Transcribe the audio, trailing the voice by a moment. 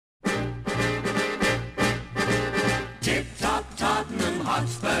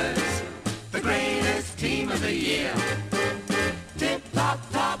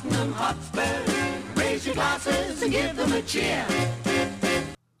to give them a cheer.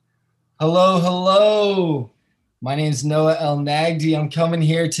 Hello, hello. My name is Noah El Nagdi. I'm coming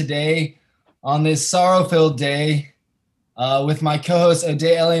here today on this sorrow-filled day with my co-host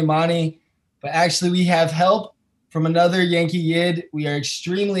O'Day El-Imani. But actually, we have help from another Yankee Yid. We are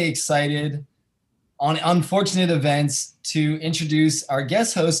extremely excited on unfortunate events to introduce our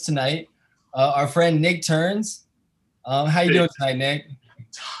guest host tonight, our friend Nick Terns. How you doing tonight, Nick?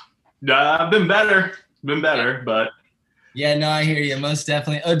 I've been better, but yeah, no, I hear you, most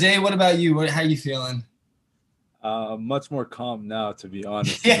definitely. O'Day, what about you? How you feeling? Much more calm now, to be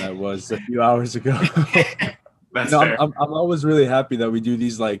honest, than I was a few hours ago. That's fair. I'm always really happy that we do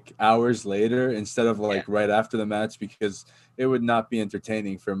these like hours later instead of like right after the match, because it would not be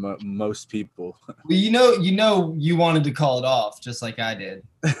entertaining for most people. Well, you wanted to call it off just like I did.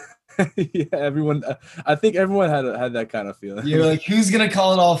 Yeah, everyone. I think everyone had that kind of feeling. You're like, who's gonna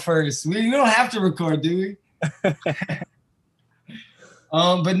call it off first? We don't have to record, do we?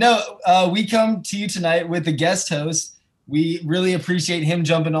 But no, we come to you tonight with a guest host. We really appreciate him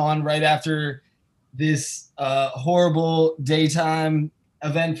jumping on right after this horrible daytime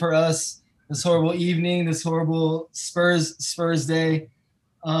event for us, this horrible evening, this horrible Spurs day.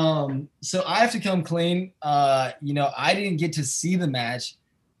 So I have to come clean. I didn't get to see the match,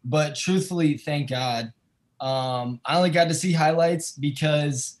 but truthfully, thank God. I only got to see highlights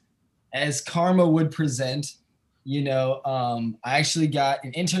because, as karma would present, I actually got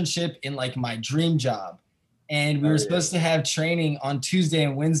an internship in like my dream job, and we were supposed to have training on Tuesday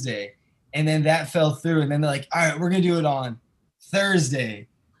and Wednesday, and then that fell through. And then they're like, all right, we're going to do it on Thursday,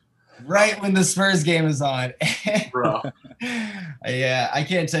 right when the Spurs game is on. Bro. Yeah, I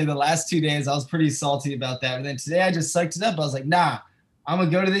can't tell you, the last 2 days I was pretty salty about that. And then today I just sucked it up. I was like, nah, I'm going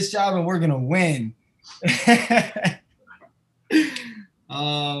to go to this job and we're going to win.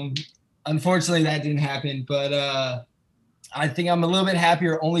 Unfortunately, that didn't happen, but I think I'm a little bit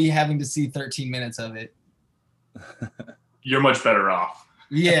happier only having to see 13 minutes of it. You're much better off.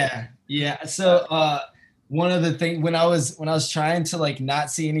 Yeah. So one of the things when I was trying to like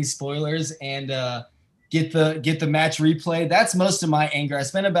not see any spoilers and get the match replay, that's most of my anger. I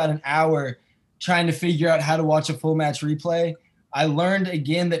spent about an hour trying to figure out how to watch a full match replay. I learned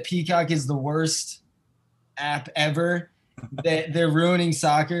again that Peacock is the worst app ever. That they're ruining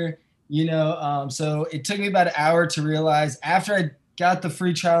soccer. So it took me about an hour to realize, after I got the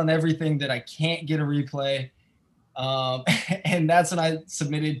free trial and everything, that I can't get a replay. And that's when I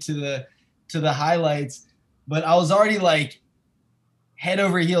submitted to the highlights. But I was already like head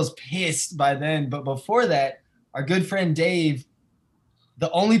over heels pissed by then. But before that, our good friend Dave, the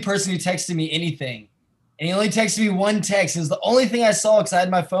only person who texted me anything, and he only texted me one text. It was the only thing I saw because I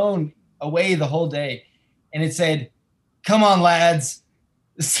had my phone away the whole day. And it said, "Come on, lads."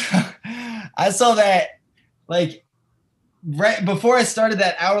 So I saw that like right before I started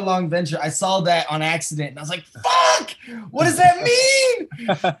that hour-long venture. I saw that on accident and I was like, fuck, what does that mean?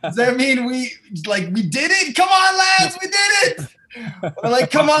 Does that mean we did it? Come on, lads, we did it. Or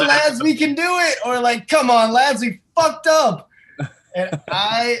like, come on, lads, we can do it. Or like, come on, lads, we fucked up. And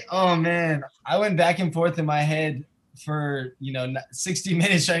I went back and forth in my head for 60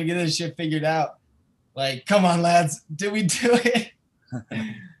 minutes trying to get this shit figured out. Like, come on, lads, did we do it?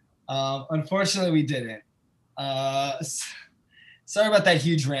 Unfortunately, we didn't. Sorry about that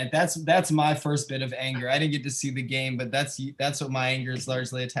huge rant. That's my first bit of anger. I didn't get to see the game, but that's what my anger is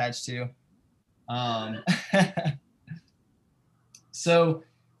largely attached to. So,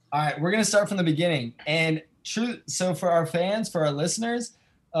 all right, we're gonna start from the beginning. And so for our fans, for our listeners,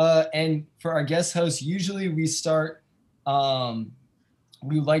 and for our guest hosts, usually we start.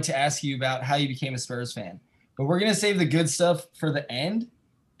 We would like to ask you about how you became a Spurs fan. But we're going to save the good stuff for the end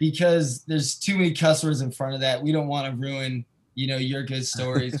because there's too many cuss words in front of that. We don't want to ruin, your good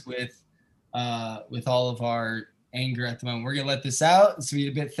stories with all of our anger at the moment. We're going to let this out. It's going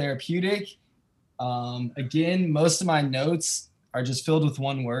to be a bit therapeutic. Again, most of my notes are just filled with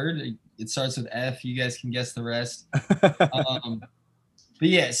one word. It starts with F. You guys can guess the rest. But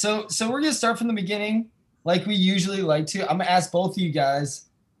yeah, so we're going to start from the beginning like we usually like to. I'm going to ask both of you guys,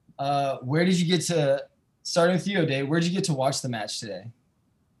 where did you get to – starting with you, O'Day, where'd you get to watch the match today?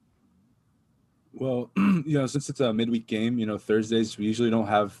 Well, since it's a midweek game, Thursdays, we usually don't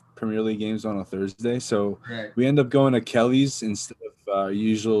have Premier League games on a Thursday. So we end up going to Kelly's instead of our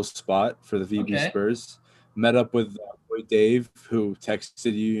usual spot for the VB Spurs. Met up with boy Dave, who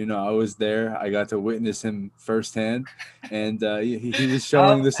texted you. I was there. I got to witness him firsthand. And he was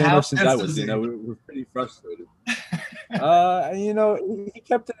showing the same emotions I was. We're pretty frustrated. He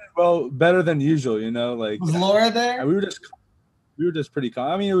kept it better than usual. Was Laura there? We We were just pretty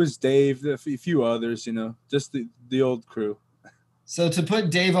calm. I mean, it was Dave, a few others, just the old crew. So to put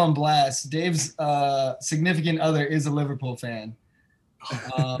Dave on blast, Dave's significant other is a Liverpool fan.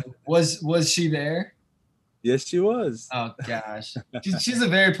 Was she there? Yes, she was. Oh gosh, she's a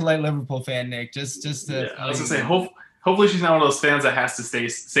very polite Liverpool fan, Nick. Just to. I was gonna say, hopefully she's not one of those fans that has to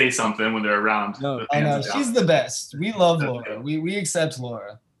say something when they're around. No, she's the best. We love Laura. We accept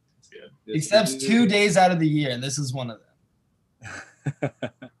Laura. That's good. Yes, except 2 days out of the year, and this is one of them.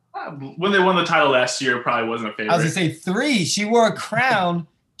 When they won the title last year, it probably wasn't a favorite. I was gonna say 3. She wore a crown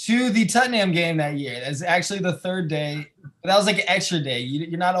to the Tottenham game that year. That's actually the 3rd day, but that was like an extra day.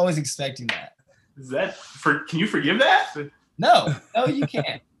 You're not always expecting that. Is that can you forgive that? No, you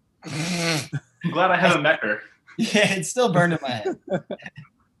can't. I'm glad I haven't met her. Yeah, it's still burned in my head.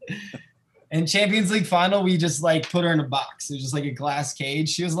 And Champions League final, we just like put her in a box. It was just like a glass cage.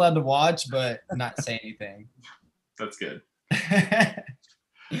 She was allowed to watch, but not say anything. That's good.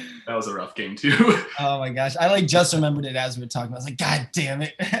 That was a rough game too. Oh my gosh. I like just remembered it as we were talking. I was like, God damn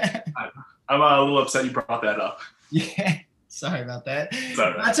it. I'm a little upset you brought that up. Yeah. Sorry about that.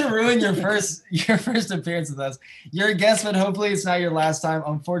 Sorry. Not to ruin your first appearance with us. You're a guest, but hopefully it's not your last time.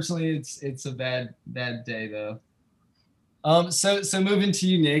 Unfortunately, it's a bad day though. So moving to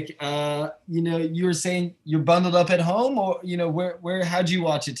you, Nick. You were saying you're bundled up at home, or where how'd you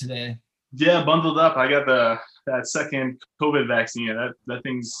watch it today? Yeah, bundled up. I got that second COVID vaccine. That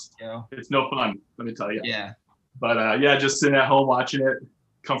thing's it's no fun, let me tell you. Yeah. But just sitting at home watching it,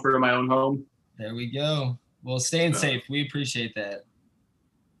 comfort of my own home. There we go. Well, staying safe. We appreciate that.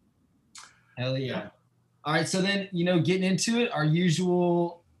 Hell yeah. All right. So then, getting into it, our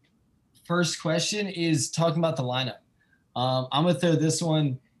usual first question is talking about the lineup. I'm going to throw this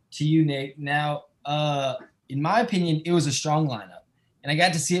one to you, Nate. Now, in my opinion, it was a strong lineup. And I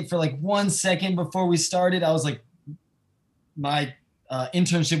got to see it for like 1 second before we started. I was like, my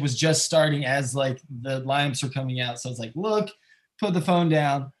internship was just starting as like the lineups were coming out. So I was like, look, put the phone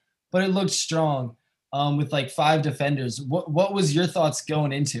down. But it looked strong. With like 5 defenders. What was your thoughts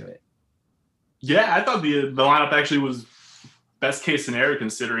going into it? Yeah, I thought the lineup actually was best case scenario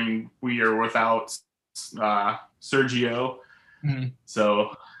considering we are without Sergio. Mm-hmm.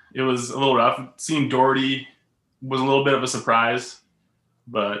 So it was a little rough. Seeing Doherty was a little bit of a surprise,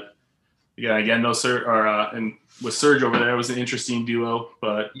 but again, no and with Serge over there, it was an interesting duo.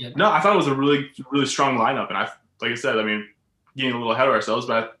 But no, I thought it was a really, really strong lineup, and like I said, I mean, getting a little ahead of ourselves,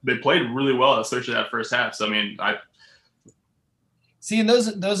 but they played really well, especially that first half. So, I mean, see, and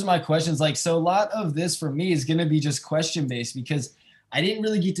those are my questions. Like, so a lot of this for me is going to be just question based because I didn't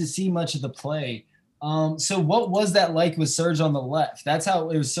really get to see much of the play. So what was that like with Serge on the left? That's how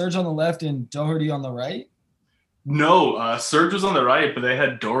it was. Serge on the left and Doherty on the right. No, Serge was on the right, but they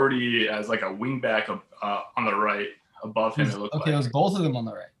had Doherty as like a wing back on the right above him. It looked okay, it was both of them on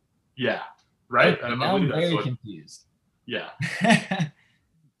the right. Yeah, right. Okay, now I'm very confused. Yeah.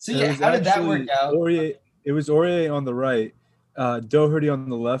 So how did that work out? It was Aurier on the right, Doherty on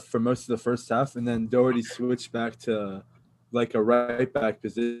the left for most of the first half, and then Doherty switched back to like a right back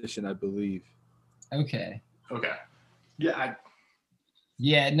position, I believe. Okay. Yeah.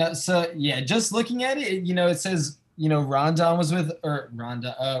 Just looking at it, it says, Rodon was with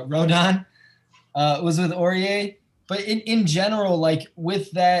Aurier, but in general, like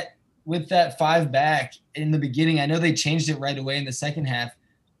with that 5 back in the beginning, I know they changed it right away in the second half.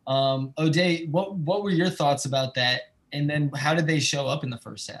 O'Day, what were your thoughts about that? And then how did they show up in the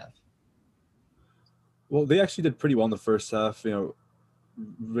first half? Well, they actually did pretty well in the first half,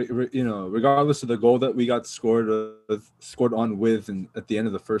 regardless of the goal that we got scored on with, and at the end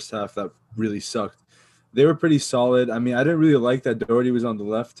of the first half, that really sucked. They were pretty solid. I mean, I didn't really like that Doherty was on the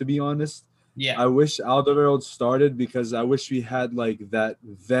left, to be honest. Yeah. I wish Alderweireld started because I wish we had like that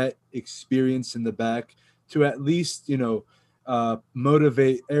vet experience in the back to at least,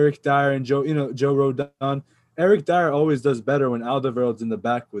 motivate Eric Dyer and Joe Rodon. Eric Dyer always does better when Alderweireld's in the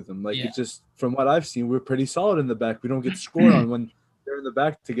back with him. Like it just, from what I've seen, we're pretty solid in the back. We don't get scored on when they're in the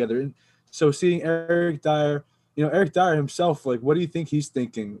back together. And so seeing Eric Dyer himself, like, what do you think he's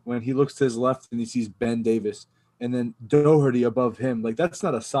thinking when he looks to his left and he sees Ben Davis and then Doherty above him? Like, that's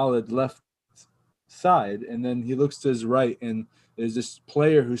not a solid left side. And then he looks to his right and there's this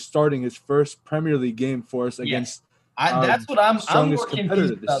player who's starting his first Premier League game for us against that's what I'm more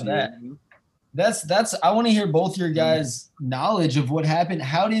confused about that. That's I want to hear both your guys' knowledge of what happened.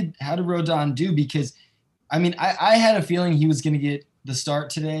 How did Rodon do? Because I mean, I had a feeling he was going to get the start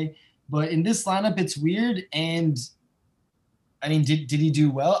today, but in this lineup, it's weird. And I mean, did he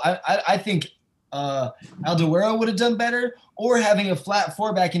do well? I think Alderweireld would have done better, or having a flat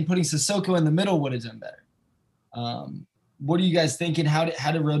 4-back and putting Sissoko in the middle would have done better. what are you guys thinking? How did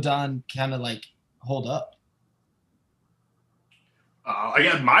Rodon kind of like hold up?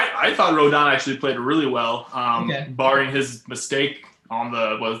 I thought Rodon actually played really well, barring his mistake on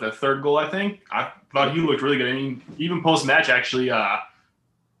the third goal. I think I thought he looked really good. I mean, even post match, actually,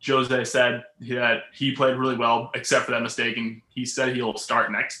 Jose said that he played really well except for that mistake, and he said he'll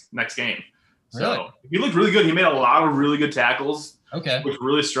start next game. Really? So he looked really good. He made a lot of really good tackles. Okay. Looked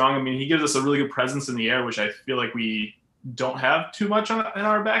really strong. I mean, he gives us a really good presence in the air, which I feel like we don't have too much in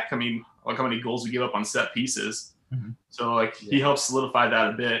our back. I mean, look how many goals we give up on set pieces. Mm-hmm. So, like, he helps solidify that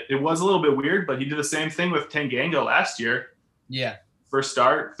a bit. It was a little bit weird, but he did the same thing with Tanganga last year. Yeah. First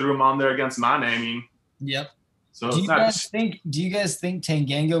start, threw him on there against Mane. I mean, yep. So do you guys think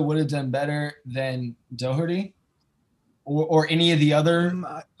Tanganga would have done better than Doherty or any of the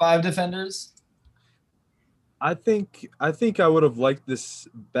other 5 defenders? I think I would have liked this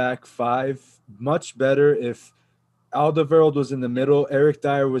back 5 much better if Alderweireld was in the middle, Eric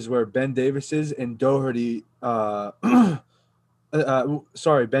Dyer was where Ben Davis is, and Doherty Ben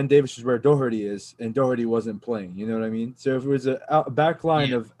Davis is where Doherty is, and Doherty wasn't playing. You know what I mean? So if it was a back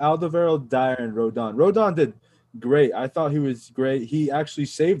line of Alderweireld, Dyer, and Rodon did great. I thought he was great. He actually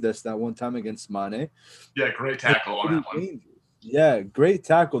saved us that one time against Mane. Yeah, great tackle on that one. Yeah, great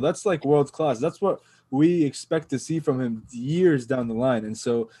tackle. That's like world class. That's what we expect to see from him years down the line. And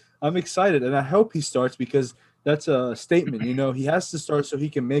so I'm excited, and I hope he starts because that's a statement. You know, he has to start so he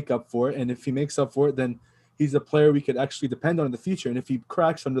can make up for it. And if he makes up for it, then he's a player we could actually depend on in the future. And if he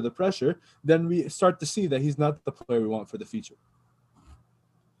cracks under the pressure, then we start to see that he's not the player we want for the future.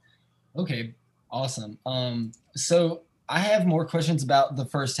 Okay, awesome. So I have more questions about the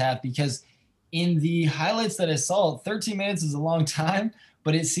first half because in the highlights that I saw, 13 minutes is a long time,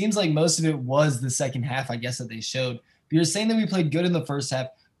 but it seems like most of it was the second half, I guess, that they showed. But you're saying that we played good in the first half.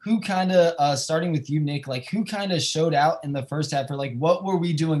 Who kind of, starting with you, Nick, like who kind of showed out in the first half, or like what were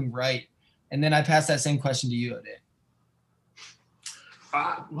we doing right? And then I pass that same question to you, Ode.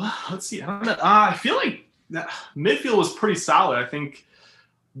 Well, let's see. I don't know. I feel like midfield was pretty solid. I think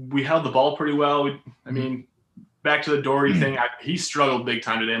we held the ball pretty well. I mean, back to the Doherty thing, he struggled big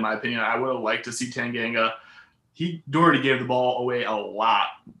time today, in my opinion. I would have liked to see Tanganga. Doherty gave the ball away a lot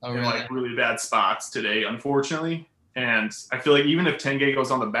in like really bad spots today, unfortunately. And I feel like even if Tanganga goes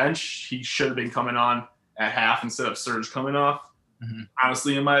on the bench, he should have been coming on at half instead of Serge coming off. Mm-hmm.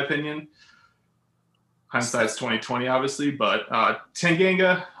 Honestly, in my opinion, hindsight's 2020, obviously. But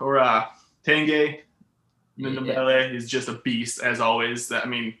Tanganga or Tanguy Ndombele is just a beast as always. I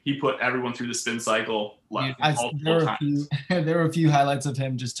mean, he put everyone through the spin cycle. There were a few highlights of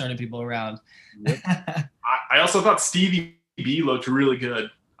him just turning people around. Yep. I also thought Stevie B looked really good.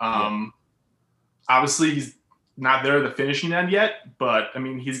 Obviously, he's not there at the finishing end yet, but I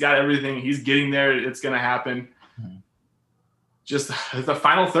mean, he's got everything. He's getting there. It's going to happen. Mm-hmm. Just the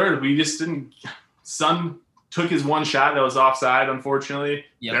final third, we just didn't. Son took his one shot that was offside, unfortunately,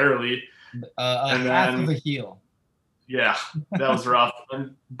 barely. And half of a heel. Yeah, that was rough.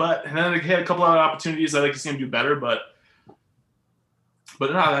 But then he had a couple other opportunities. I'd like to see him do better, but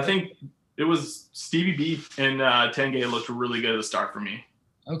no, I think it was Stevie B and Tanguy looked really good at the start for me.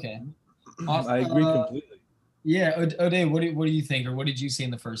 Okay, I agree completely. Yeah, Ode, what do you think, or what did you see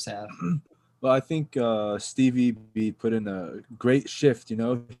in the first half? Well, I think Stevie B put in a great shift. You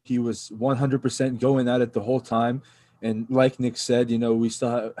know, he was 100% going at it the whole time. And like Nick said, you know, we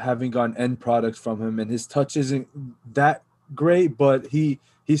still haven't gotten end products from him. And his touch isn't that great, but he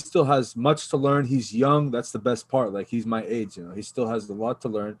still has much to learn. He's young. That's the best part. Like, he's my age, you know. He still has a lot to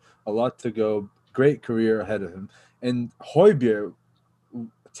learn, a lot to go. Great career ahead of him. And Højbjerg,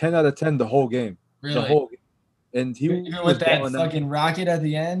 10 out of 10 the whole game. Really? The whole game. And he even with that fucking rocket at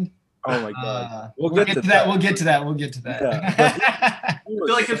the end. Oh my god! We'll get to that. We'll get to that. Yeah, I feel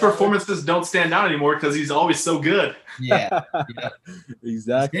like his performances don't stand out anymore because he's always so good. Yeah.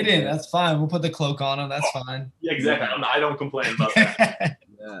 Exactly. Get in. That's fine. We'll put the cloak on him. That's fine. Yeah, exactly. I don't complain about that.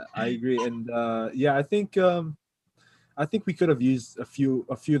 Yeah, I agree. And I think we could have used a few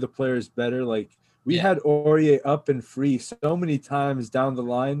of the players better. Like we had Aurier up and free so many times down the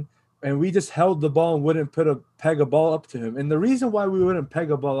line. And we just held the ball and wouldn't peg a ball up to him. And the reason why we wouldn't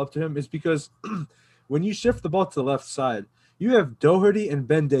peg a ball up to him is because when you shift the ball to the left side, you have Doherty and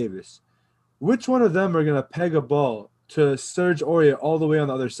Ben Davis. Which one of them are going to peg a ball to Serge Aurier all the way on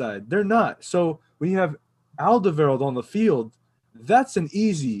the other side? They're not. So when you have Alderweireld on the field, that's an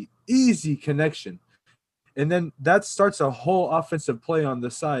easy connection. And then that starts a whole offensive play on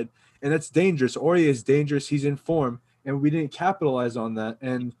the side. And that's dangerous. Aurier is dangerous. He's in form. And we didn't capitalize on that.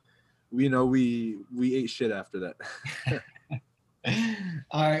 And we ate shit after that.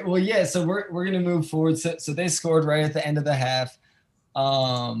 All right. Well, yeah. So we're gonna move forward. So they scored right at the end of the half.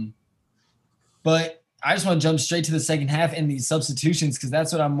 But I just want to jump straight to the second half and these substitutions because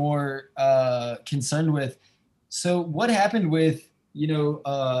that's what I'm more concerned with. So what happened with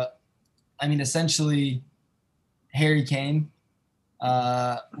essentially Harry Kane?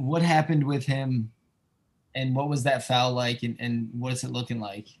 What happened with him, and what was that foul like, and what is it looking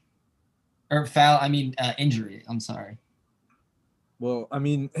like? Or foul? Injury. I'm sorry. Well, I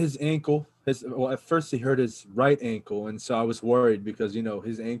mean, his ankle. At first he hurt his right ankle, and so I was worried because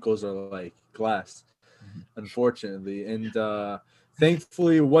his ankles are like glass, unfortunately. And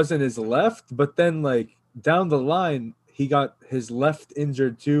thankfully it wasn't his left. But then like down the line, he got his left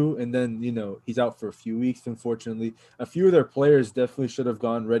injured too, and then he's out for a few weeks. Unfortunately, a few of their players definitely should have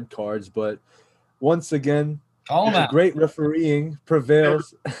gone red cards, but once again, great refereeing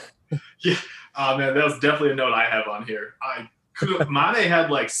prevails. Yeah, man, that was definitely a note I have on here. Mane had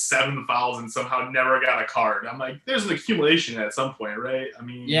like 7 fouls and somehow never got a card. I'm like, there's an accumulation at some point, right? I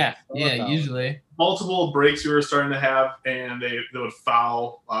mean, yeah, usually multiple breaks we were starting to have, and they would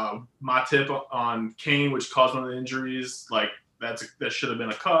foul Matip on Kane, which caused one of the injuries. Like that should have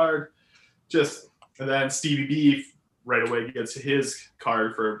been a card. And then Stevie B right away gets his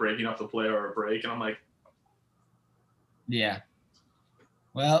card for breaking up the play or a break, and I'm like, yeah.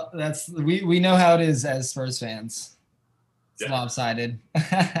 Well, we know how it is as Spurs fans. It's lopsided.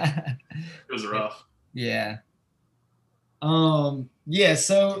 It was rough. Yeah. Yeah.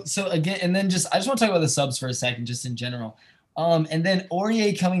 So again, and then I just want to talk about the subs for a second, just in general. And then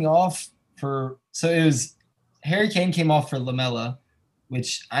Aurier coming off so it was Harry Kane came off for Lamela,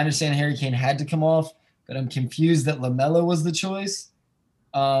 which I understand Harry Kane had to come off, but I'm confused that Lamela was the choice.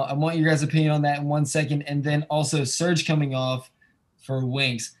 I want your guys' opinion on that in 1 second, and then also Serge coming off for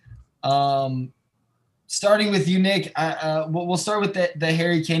Winks. Starting with you, Nick, we'll start with the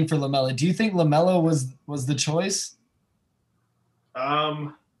Harry Kane for Lamela. Do you think Lamela was the choice? I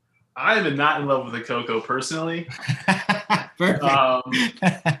am not in love with the Coco personally. Perfect.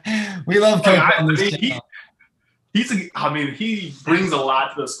 We love Coco. He brings a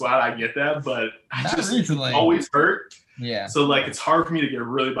lot to the squad. I get that, but he's always hurt. Yeah. So like, it's hard for me to get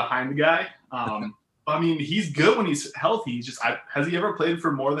really behind the guy. He's good when he's healthy. He's just, has he ever played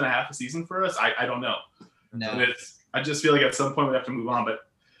for more than a half a season for us? I don't know. No. And I just feel like at some point we have to move on. But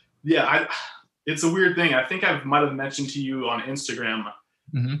yeah, it's a weird thing. I think I might have mentioned to you on Instagram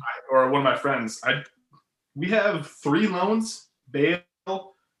or one of my friends. We have 3 loans: Bale,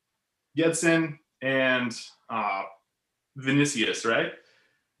 Gedson, and Vinicius. Right?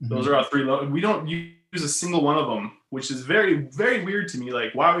 Mm-hmm. Those are our 3 loans. We don't use a single one of them, which is very, very weird to me.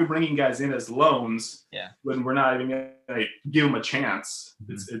 Like, why are we bringing guys in as loans when we're not even going to give them a chance?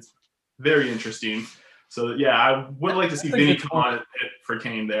 Mm-hmm. It's very interesting. So, yeah, I would like to see Vinny come on for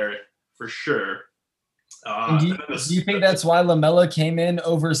Kane there for sure. Do you think that's why Lamela came in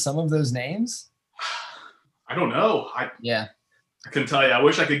over some of those names? I don't know. I couldn't tell you. I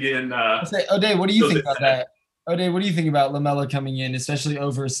wish I could get in. O'Day, what do you think about that? O'Day, what do you think about Lamela coming in, especially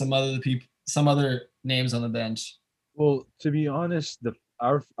over some other names on the bench? Well, to be honest,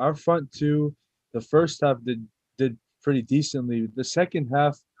 our front two, the first half did pretty decently. The second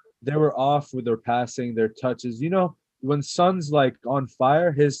half, they were off with their passing, their touches. When Son's like on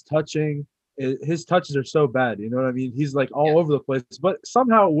fire, his touches are so bad. You know what I mean? He's like all over the place, but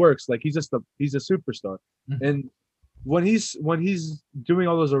somehow it works. Like he's a superstar. Mm-hmm. And when he's doing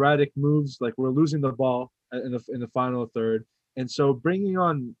all those erratic moves, like we're losing the ball in the final third, and so bringing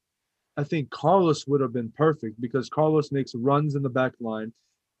on, I think Carlos would have been perfect because Carlos makes runs in the back line.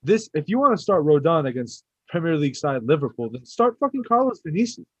 If you want to start Rodon against Premier League side Liverpool, then start fucking Carlos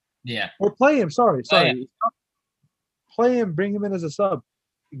Vinicius. Yeah. Or play him. Sorry. Play him. Bring him in as a sub.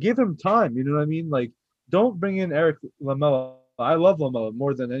 Give him time. You know what I mean? Like, don't bring in Eric Lamela. I love Lamela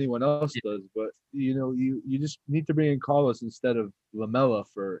more than anyone else does, but you just need to bring in Carlos instead of Lamela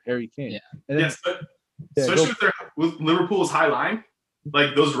for Harry Kane. Yeah. Especially with Liverpool's high line.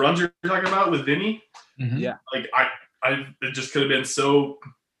 Like those runs you're talking about with Vinny, like it just could have been so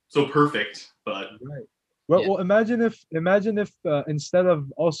perfect. But right. Well, imagine if instead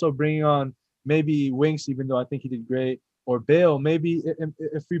of also bringing on maybe Winks, even though I think he did great, or Bale, maybe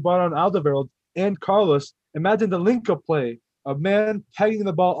if we brought on Alderweireld and Carlos, imagine the link-up play. A man pegging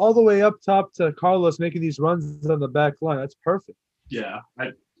the ball all the way up top to Carlos making these runs on the back line. That's perfect. Yeah,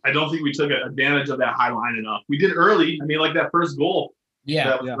 I don't think we took advantage of that high line enough. We did early. I mean, like that first goal.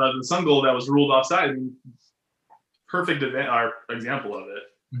 Yeah. The Sun goal that was ruled offside. I mean, perfect example of it.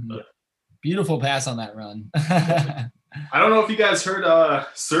 Mm-hmm. Beautiful pass on that run. I don't know if you guys heard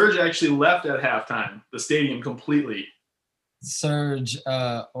Serge actually left at halftime, the stadium completely. Serge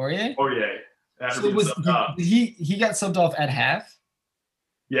Aurier? Aurier. So he got subbed off at half?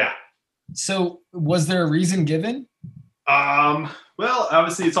 Yeah. So was there a reason given? Well,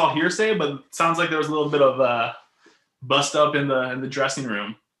 obviously it's all hearsay, but it sounds like there was a little bit of bust up in the dressing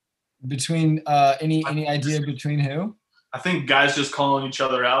room. Between any idea between who? I think guys just calling each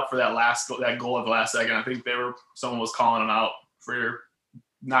other out for that goal at the last second. I think someone was calling them out for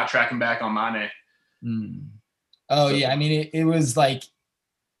not tracking back on Mane. Oh, so, yeah. I mean, it was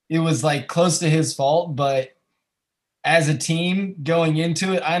like close to his fault, but as a team going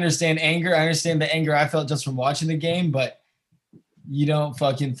into it, I understand anger. I understand the anger I felt just from watching the game, but you don't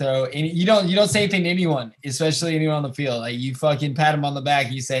fucking throw any. You don't say anything to anyone, especially anyone on the field. Like you fucking pat him on the back.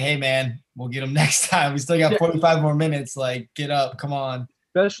 And you say, "Hey, man, we'll get him next time. We still got 45 more minutes. Like, get up, come on."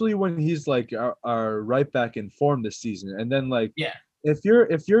 Especially when he's like our right back in form this season, and then like if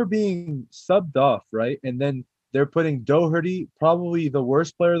you're being subbed off, right, and then they're putting Doherty, probably the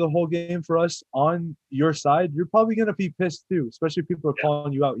worst player of the whole game for us, on your side, you're probably going to be pissed too, especially if people are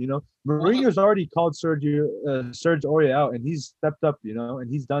calling you out, you know. Mourinho's already called Serge Aurier out, and he's stepped up, you know, and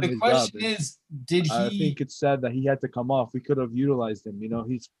he's done his job. The question is, I think it's sad that he had to come off. We could have utilized him, you know.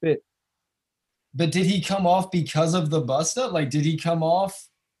 He's fit. But did he come off because of the bust-up? Like, did he come off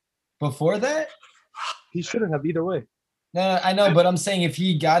before that? He shouldn't have either way. No, I know, but I'm saying if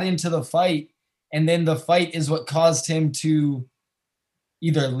he got into the fight, and then the fight is what caused him to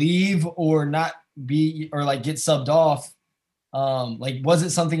either leave or not be, or like get subbed off. Like, was it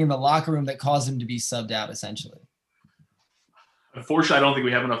something in the locker room that caused him to be subbed out essentially? Unfortunately, I don't think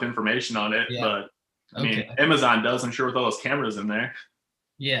we have enough information on it, but I mean, Amazon does, I'm sure, with all those cameras in there.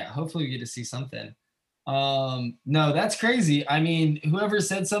 Yeah. Hopefully we get to see something. No, that's crazy. I mean, whoever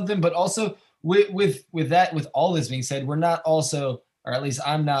said something, but also with all this being said, we're not also, or at least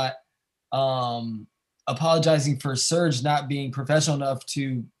I'm not, apologizing for Serge not being professional enough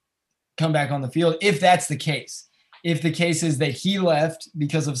to come back on the field. If that's the case, if the case is that he left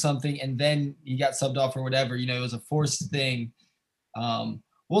because of something and then he got subbed off or whatever, you know, it was a forced thing.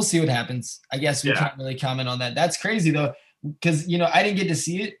 We'll see what happens. I guess we can't really comment on that. That's crazy though, because, you know, I didn't get to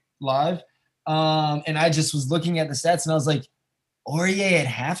see it live. And I just was looking at the stats and I was like, Aurier at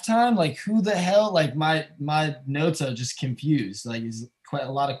halftime? Like, who the hell? Like, my notes are just confused. Like, it's quite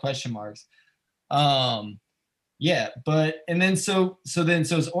a lot of question marks. Yeah, but and then so it's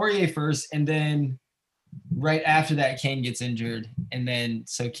Aurier first, and then right after that, Kane gets injured, and then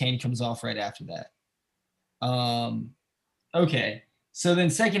so Kane comes off right after that. Okay, so then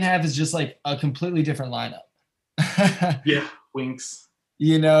second half is just like a completely different lineup. Yeah, winks.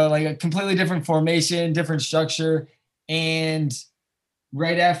 You know, like a completely different formation, different structure, and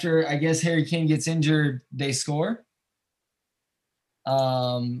right after, I guess, Harry Kane gets injured, they score.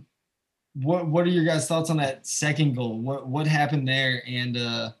 What are your guys' thoughts on that second goal? What happened there? And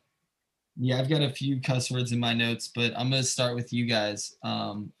yeah, I've got a few cuss words in my notes, but I'm gonna start with you guys,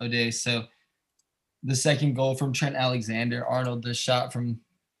 O'Day. So the second goal from Trent Alexander-Arnold, the shot from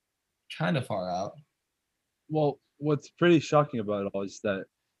kind of far out. Well, what's pretty shocking about it all is that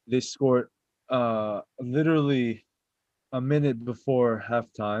they scored literally a minute before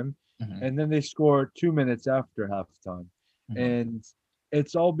halftime, and then they scored 2 minutes after halftime, and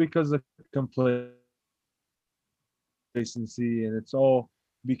it's all because of complacency, and it's all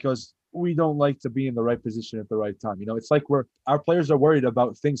because we don't like to be in the right position at the right time. You know, it's like our players are worried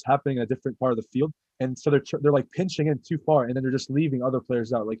about things happening in a different part of the field, and so they're like pinching in too far, and then they're just leaving other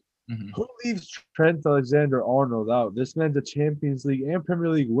players out. Like, who leaves Trent Alexander-Arnold out? This man's a Champions League and Premier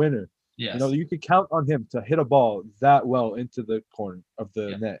League winner. Yes. You know, you could count on him to hit a ball that well into the corner of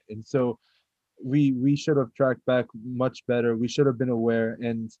the net. And so we should have tracked back much better. We should have been aware.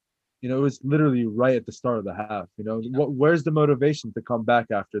 And, you know, it was literally right at the start of the half. You know, where's the motivation to come back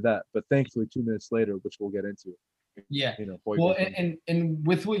after that? But thankfully, 2 minutes later, which we'll get into. Yeah. You know, well, and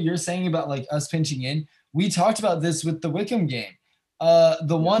with what you're saying about like us pinching in, we talked about this with the Wickham game.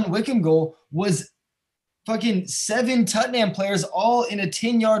 The one Wickham goal was fucking 7 Tottenham players all in a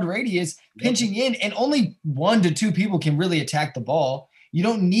 10-yard radius pinching in, and only 1 to 2 people can really attack the ball. You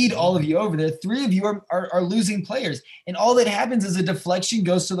don't need all of you over there. 3 of you are losing players, and all that happens is a deflection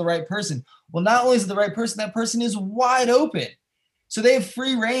goes to the right person. Well, not only is it the right person, that person is wide open. So they have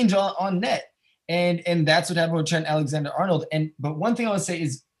free range on net. And that's what happened with Trent Alexander-Arnold. But one thing I would say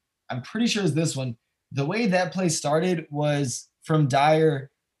is, I'm pretty sure is this one. The way that play started was from Dyer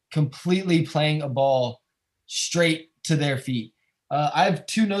completely playing a ball straight to their feet. I have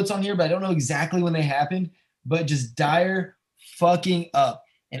 2 notes on here, but I don't know exactly when they happened, but just Dyer fucking up.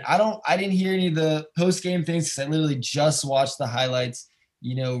 And I didn't hear any of the post-game things because I literally just watched the highlights,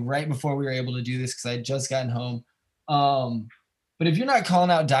 you know, right before we were able to do this because I had just gotten home. But if you're not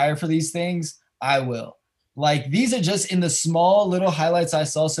calling out Dyer for these things, I will. Like, these are just in the small little highlights I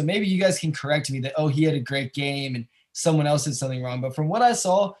saw. So maybe you guys can correct me that, oh, he had a great game and someone else did something wrong. But from what I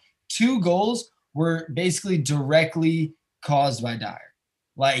saw, 2 goals were basically directly caused by Dyer.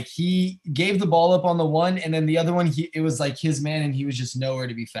 Like, he gave the ball up on the one, and then the other one, it was like his man, and he was just nowhere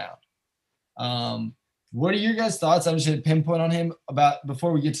to be found. What are your guys' thoughts? I'm just going to pinpoint on him about,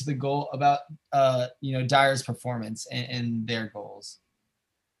 before we get to the goal, about Dyer's performance and their goals.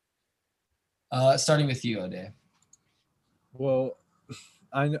 Starting with you, O'Day. Well,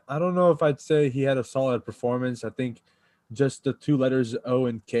 I don't know if I'd say he had a solid performance. I think just the 2 letters O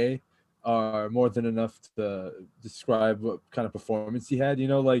and K are more than enough to describe what kind of performance he had.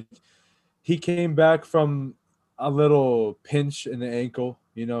 Like, he came back from a little pinch in the ankle.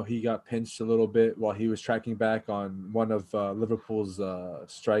 He got pinched a little bit while he was tracking back on one of Liverpool's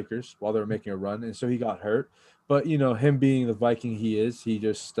strikers while they were making a run. And so he got hurt. But, him being the Viking he is, he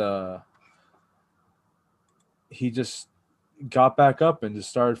just got back up and just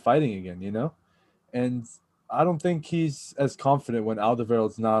started fighting again, And I don't think he's as confident when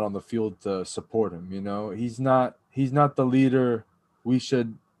Alderweireld's not on the field to support him. He's not the leader we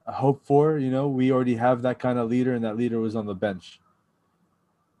should hope for. We already have that kind of leader, and that leader was on the bench.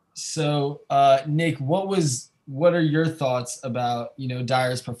 So, Nick, what are your thoughts about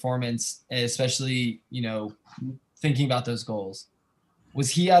Dyer's performance, especially thinking about those goals? Was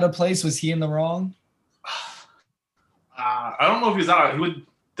he out of place? Was he in the wrong? I don't know if he's out. He would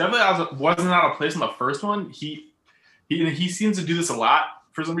definitely wasn't out of place in the first one. He seems to do this a lot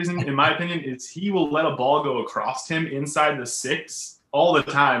for some reason. In my opinion, he will let a ball go across him inside the 6 all the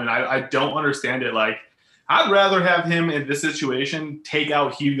time, and I don't understand it. Like, I'd rather have him in this situation take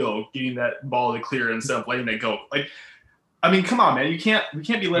out Hugo getting that ball to clear instead of letting it go. Like, I mean, come on, man, we can't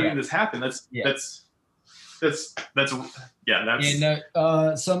be letting this happen. So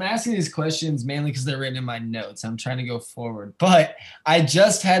I'm asking these questions mainly because they're written in my notes. I'm trying to go forward, but I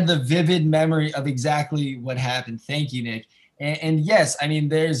just had the vivid memory of exactly what happened. Thank you, Nick. And yes, I mean,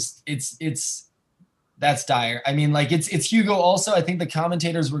 that's Dyer. I mean, like, it's Hugo also. I think the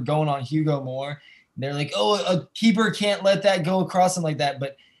commentators were going on Hugo more. They're like, oh, a keeper can't let that go across him like that.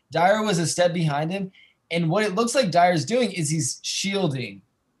 But Dyer was a step behind him. And what it looks like Dyer's doing is he's shielding.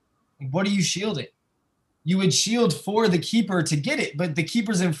 What are you shielding? You would shield for the keeper to get it, but the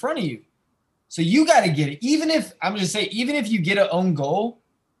keeper's in front of you. So you got to get it. Even if you get an own goal,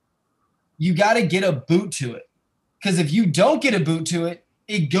 you got to get a boot to it. Because if you don't get a boot to it,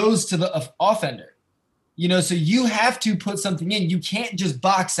 it goes to the offender. So you have to put something in. You can't just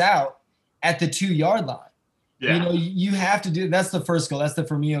box out at the 2-yard line. Yeah. You have to do, that's the first goal. That's the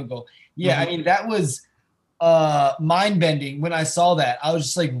Firmino goal. Yeah. Mm-hmm. I mean, that was mind bending when I saw that. I was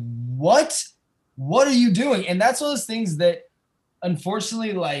just like, what are you doing? And that's one of those things that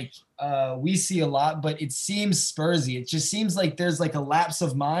unfortunately, like, we see a lot, but it seems Spursy. It just seems like there's like a lapse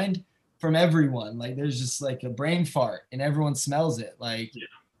of mind from everyone. Like, there's just like a brain fart and everyone smells it. Like, yeah.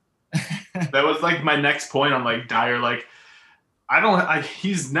 That was like my next point on like Dyer. Like,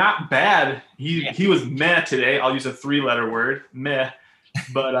 he's not bad. He was meh today. I'll use a 3-letter word, meh.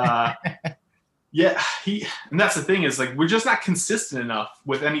 But yeah, and that's the thing is, like, we're just not consistent enough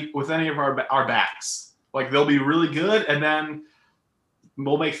with any of our backs. Like, they'll be really good, and then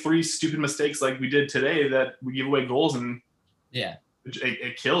we'll make 3 stupid mistakes like we did today that we give away goals, and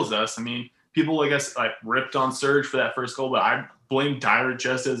it kills us. I mean, people, I guess, like, ripped on Serge for that first goal, but I blame Dyer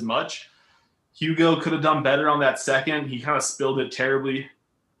just as much. Hugo could have done better on that second. He kind of spilled it terribly.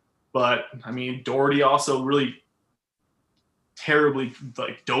 But, I mean, Doherty also really terribly,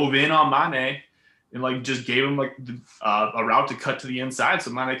 like, dove in on Mane and, like, just gave him, like, a route to cut to the inside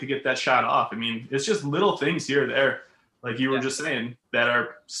so Mane could get that shot off. I mean, it's just little things here or there, like you were just saying, that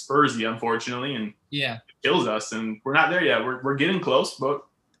are Spursy, unfortunately, and it kills us. And we're not there yet. We're getting close, but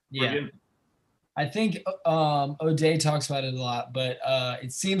we're getting. I think O'Day talks about it a lot, but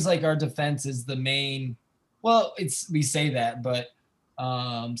it seems like our defense is the main. Well, we say that, but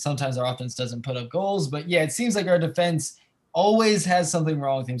sometimes our offense doesn't put up goals. But yeah, it seems like our defense always has something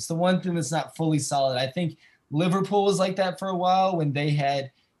wrong with him. It's the one thing that's not fully solid. I think Liverpool was like that for a while when they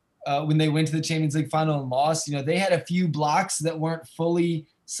had when they went to the Champions League final and lost. They had a few blocks that weren't fully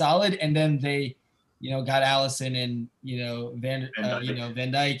solid, and then they, got Allison and Van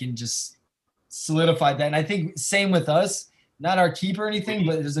Dijk and just solidified that. And I think same with us, not our keeper or anything,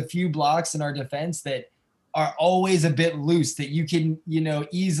 but there's a few blocks in our defense that are always a bit loose that you can,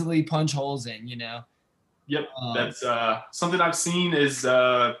 easily punch holes in, Yep. That's something I've seen is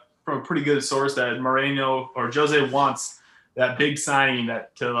from a pretty good source that Moreno or Jose wants that big signing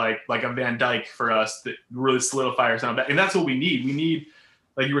that to like a Van Dijk for us that really solidify us on back. And that's what we need. We need,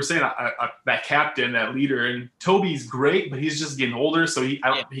 like you were saying, that captain, that leader. And Toby's great, but he's just getting older, so he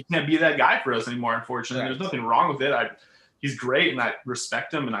can't be that guy for us anymore, unfortunately. Right. There's nothing wrong with it. He's great, and I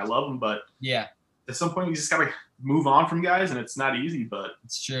respect him, and I love him. But at some point, we just got to move on from guys, and it's not easy. But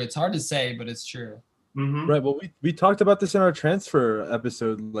it's true. It's hard to say, but it's true. Mm-hmm. Right. Well, we talked about this in our transfer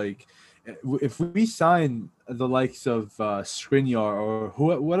episode. Like, if we sign the likes of Skriniar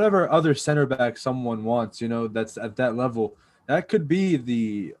or whatever other center back someone wants, that's at that level, that could be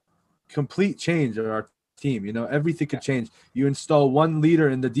the complete change of our team. Everything could change. You install one leader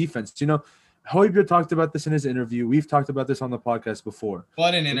in the defense. Højbjerg talked about this in his interview. We've talked about this on the podcast before.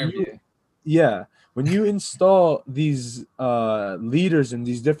 What an interview. When you install these leaders in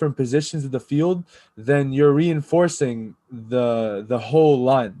these different positions of the field, then you're reinforcing the whole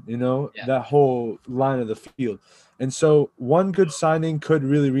line, that whole line of the field. And so one good signing could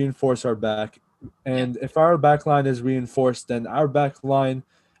really reinforce our back. And if our back line is reinforced, then our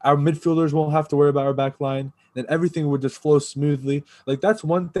midfielders won't have to worry about our back line. Then everything would just flow smoothly. Like, that's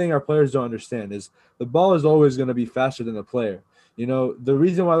one thing our players don't understand is the ball is always going to be faster than the player. The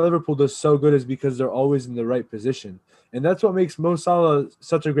reason why Liverpool does so good is because they're always in the right position. And that's what makes Mo Salah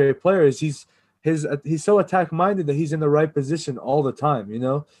such a great player is he's so attack-minded that he's in the right position all the time,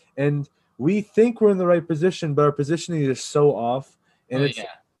 And we think we're in the right position, but our positioning is so off. And it's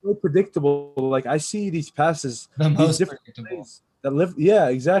so predictable. Like, I see these passes. The most predictable.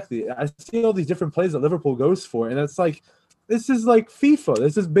 Exactly. I see all these different plays that Liverpool goes for, and it's like, this is like FIFA.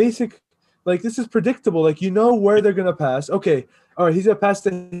 This is basic. Like, this is predictable. Like, where they're going to pass. Okay, all right, he's going to pass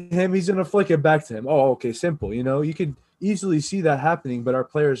to him. He's going to flick it back to him. Oh, okay, simple. You could easily see that happening, but our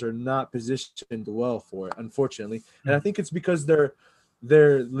players are not positioned well for it, unfortunately. And I think it's because they're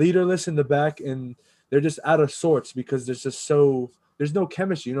leaderless in the back, and they're just out of sorts because there's no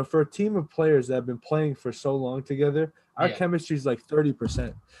chemistry. For a team of players that have been playing for so long together, our chemistry is like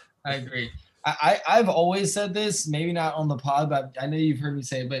 30%. I agree. I've always said this, maybe not on the pod, but I know you've heard me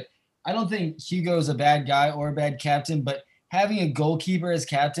say it, but I don't think Hugo's a bad guy or a bad captain, but having a goalkeeper as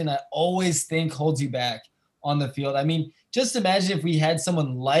captain, I always think holds you back on the field. I mean, just imagine if we had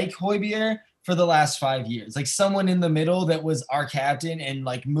someone like Højbjerg for the last 5 years, like someone in the middle that was our captain and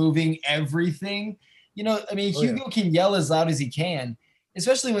like moving everything. Hugo can yell as loud as he can,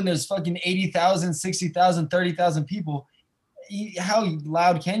 especially when there's fucking 80,000, 60,000, 30,000 people. How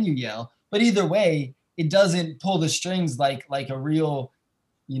loud can you yell? But either way, it doesn't pull the strings like a real,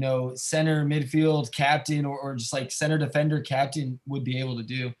 center midfield captain or just like center defender captain would be able to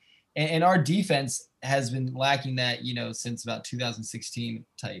do. And our defense has been lacking that, since about 2016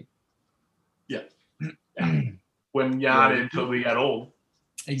 type. Yeah. When Jan and Toby got old.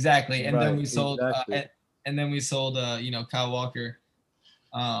 Exactly. And then we sold Kyle Walker.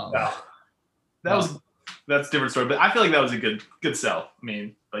 That's a different story, but I feel like that was a good sell.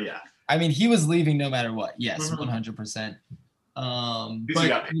 He was leaving no matter what. Yes, 100%.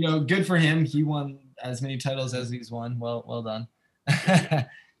 But good for him. He won as many titles as he's won. Well done.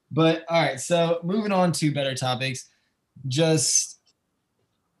 But all right, so moving on to better topics. Just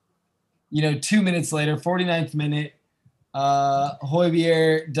 2 minutes later, 49th minute,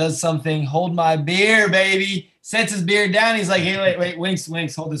 Højbjerg does something. Hold my beer, baby. Sets his beer down. He's like, hey, wait, Winks.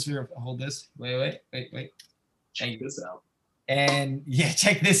 Hold this beer. Hold this. Wait. Check this out. And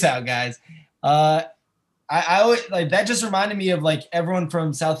check this out, guys. I always like that. Just reminded me of like everyone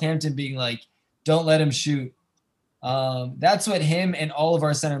from Southampton being like, don't let him shoot. That's what him and all of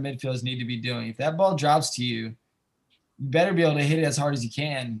our center midfielders need to be doing. If that ball drops to you, you better be able to hit it as hard as you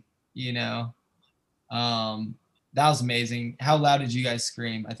can. That was amazing. How loud did you guys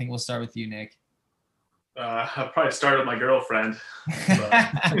scream? I think we'll start with you, Nick. I'll probably start with my girlfriend.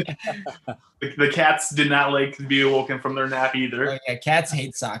 The cats did not like to be awoken from their nap either. Oh, yeah, cats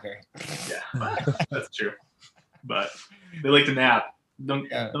hate soccer. Yeah, that's true. But they like to nap. Don't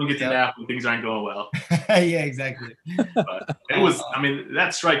get to nap when things aren't going well. Yeah, exactly. But it was.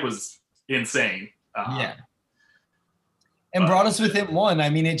 That strike was insane. And brought us within one.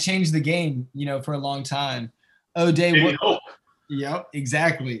 It changed the game. For a long time. O'Day. Yep.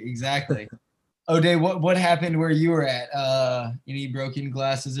 Exactly. O'Day, what happened where you were at? Any broken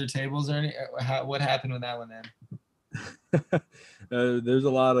glasses or tables or any? What happened with that one then? There's a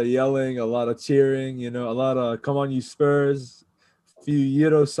lot of yelling, a lot of cheering, a lot of "Come on, you Spurs," a few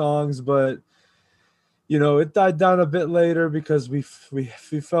Euro songs, but it died down a bit later because we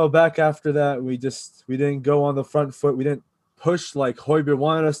fell back after that. We didn't go on the front foot. We didn't push like Højbjerg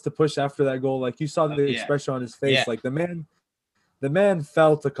wanted us to push after that goal. Like you saw the expression on his face, like the man the man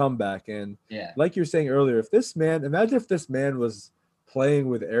felt a comeback. And like you were saying earlier, imagine if this man was playing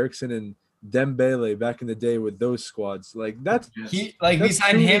with Eriksen and Dembele back in the day with those squads. Like we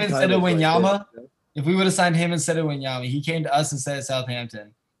signed him instead of Wanyama. If we would have signed him instead of Wanyama, he came to us instead of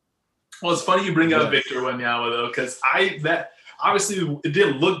Southampton. Well, it's funny you bring up Victor Wanyama though, because obviously it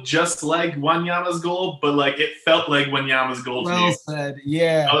didn't look just like Wanyama's goal, but like it felt like Wanyama's goal to me. Well said,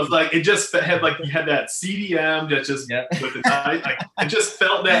 yeah. I was like, it just had like you had that CDM that just with the like it just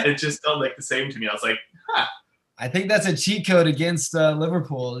felt like the same to me. I was like, huh. I think that's a cheat code against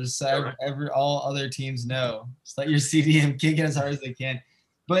Liverpool. Just so all other teams know. Just let your CDM kick in as hard as they can.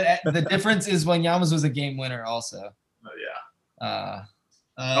 But the difference is Wanyama's was a game winner also. Oh yeah.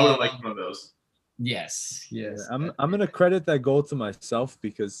 I would have liked one of those. Yes. Yeah, I'm gonna credit that goal to myself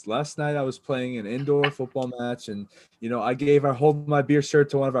because last night I was playing an indoor football match, and I gave our Hold My Beer shirt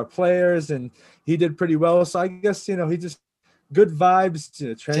to one of our players, and he did pretty well. So I guess he just good vibes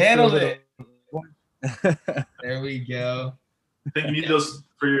to channel it. There we go. I think you need those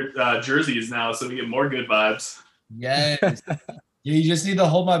for your jerseys now, so we get more good vibes. Yes. You just need the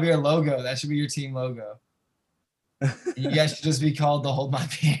Hold My Beer logo. That should be your team logo. You guys should just be called the Hold My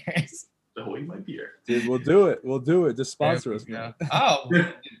Beers. The Hold My Beer. Dude, we'll do it. Just sponsor us, man. Oh,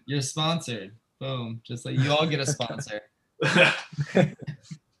 you're sponsored. Boom. Just like you all get a sponsor.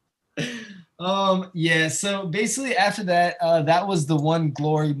 Yeah. So basically after that, that was the one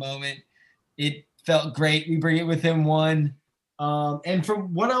glory moment. It felt great. We bring it within one. And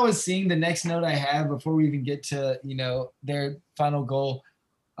from what I was seeing, the next note I have before we even get to, their final goal,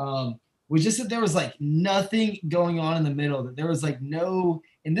 was just that there was like nothing going on in the middle, that there was like no,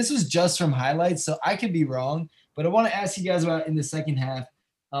 and this was just from highlights, so I could be wrong, but I want to ask you guys about in the second half,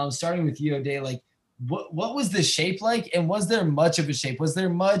 starting with you, O'Day, like what was the shape like, and was there much of a shape? Was there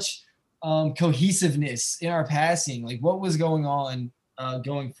much cohesiveness in our passing? Like what was going on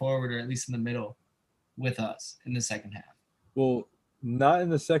going forward, or at least in the middle with us in the second half? Well, not in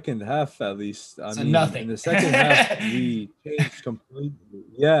the second half, at least. Nothing. In the second half, we changed completely.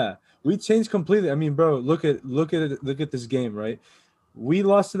 Yeah, we changed completely. I mean, bro, look at this game, right? We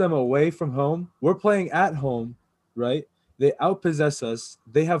lost to them away from home. We're playing at home, right? They outpossess us.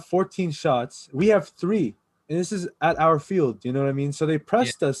 They have 14 shots. We have 3, and this is at our field. You know what I mean? So they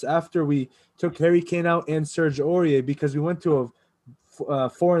pressed us after we took Harry Kane out and Serge Aurier because we went to a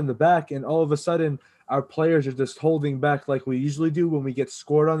 4 in the back, and all of a sudden – our players are just holding back like we usually do when we get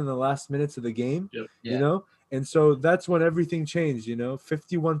scored on in the last minutes of the game, And so that's when everything changed,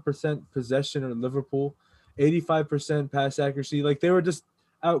 51% possession in Liverpool, 85% pass accuracy. Like they were just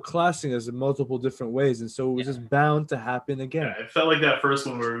outclassing us in multiple different ways. And so it was just bound to happen again. Yeah, it felt like that first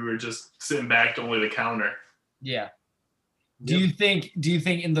one where we were just sitting back to only the counter. Yeah. Do you think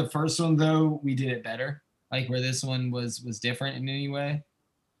in the first one, though, we did it better? Like where this one was different in any way?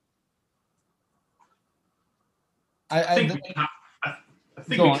 I think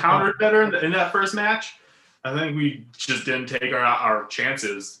we countered better in that first match. I think we just didn't take our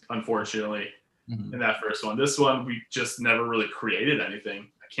chances, unfortunately, in that first one. This one, we just never really created anything.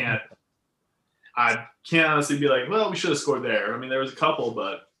 I can't honestly be like, well, we should have scored there. I mean, there was a couple,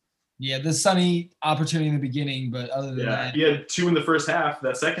 but yeah, the sunny opportunity in the beginning, but other than that, he had 2 in the first half.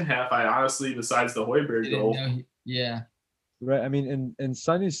 That second half, I honestly, besides the Højbjerg goal, right. I mean, and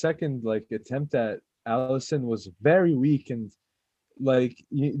Sonny's second attempt at Allison was very weak, and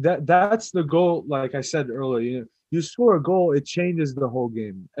that's the goal. Like I said earlier, you score a goal, it changes the whole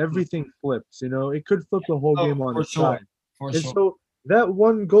game. Everything flips. It could flip the whole game on its side. So that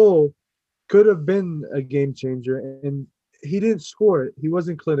one goal could have been a game changer, and he didn't score it. He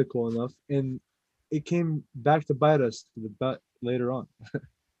wasn't clinical enough, and it came back to bite us to the butt later on.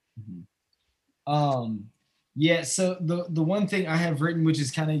 Yeah. So the one thing I have written, which is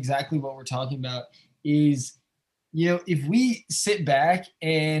kind of exactly what we're talking about, is, if we sit back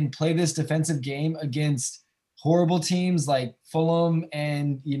and play this defensive game against horrible teams like Fulham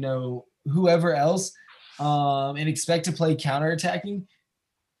and, whoever else, and expect to play counterattacking,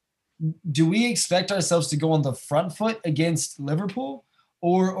 do we expect ourselves to go on the front foot against Liverpool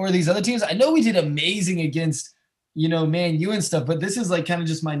or these other teams? I know we did amazing against, Man U and stuff, but this is kind of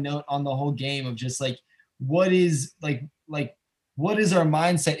just my note on the whole game of just what is what is our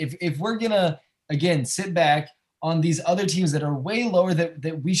mindset? If we're going to, again, sit back on these other teams that are way lower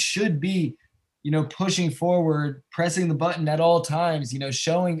that we should be, pushing forward, pressing the button at all times,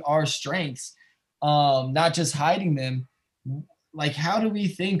 showing our strengths, not just hiding them. How do we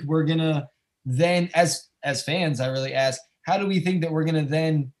think we're going to then, as fans, I really ask, how do we think that we're going to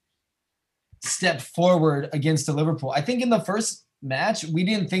then step forward against the Liverpool? I think in the first match, we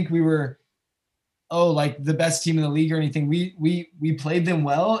didn't think we were oh, like the best team in the league or anything. We played them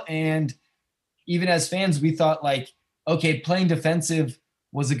well, and even as fans, we thought like, okay, playing defensive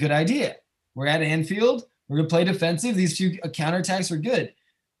was a good idea. We're at Anfield. We're going to play defensive. These few counterattacks were good.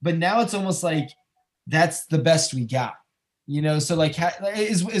 But now it's almost like that's the best we got. So like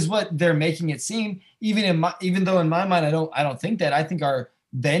is what they're making it seem. Even though in my mind I don't think that. I think our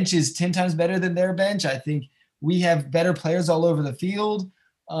bench is 10 times better than their bench. I think we have better players all over the field.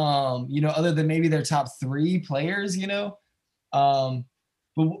 Other than maybe their top 3 players. But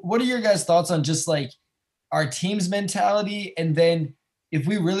what are your guys' thoughts on just like our team's mentality, and then if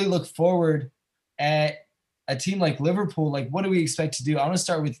we really look forward at a team like Liverpool, like what do we expect to do? I want to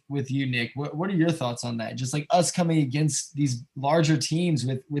start with you, Nick. What are your thoughts on that? Just like us coming against these larger teams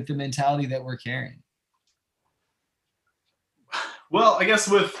with the mentality that we're carrying. Well, I guess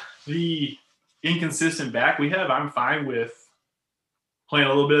with the inconsistent back we have, I'm fine with playing a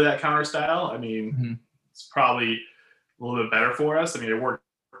little bit of that counter style. I mean, It's probably a little bit better for us. I mean, it worked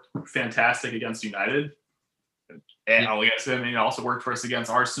fantastic against United. And I guess it also worked for us against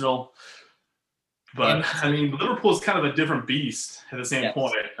Arsenal. But, I mean, Liverpool is kind of a different beast at the same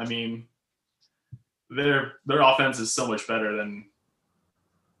point. I mean, their offense is so much better than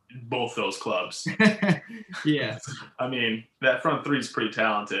both those clubs. Yeah. I mean, that front 3 is pretty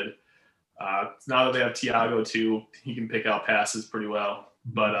talented. Now that they have Thiago, too, he can pick out passes pretty well.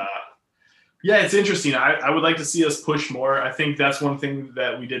 But, it's interesting. I would like to see us push more. I think that's one thing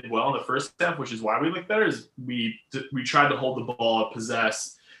that we did well in the first half, which is why we look better, is we tried to hold the ball,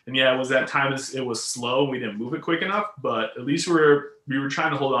 possess. And it was that time it was slow. We didn't move it quick enough, but at least we were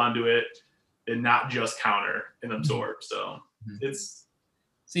trying to hold on to it and not just counter and absorb. So it's.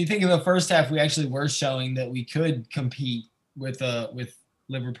 So you think in the first half we actually were showing that we could compete with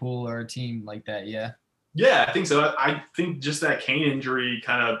Liverpool or a team like that? Yeah. Yeah, I think so. I think just that Kane injury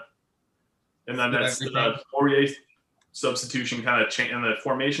kind of, and then that's the Poirier substitution kind of changed, and the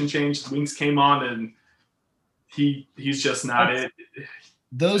formation changed. Wings came on, and he's just not it.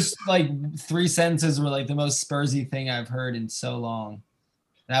 Those like 3 sentences were like the most Spursy thing I've heard in so long.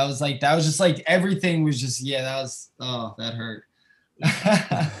 That was just like everything was just that hurt.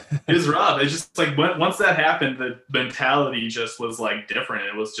 It was rough. It's just like once that happened, the mentality just was like different.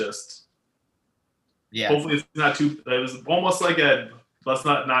 It was just hopefully it's not too. It was almost like let's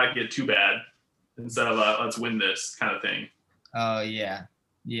not get too bad instead of let's win this kind of thing. Oh yeah.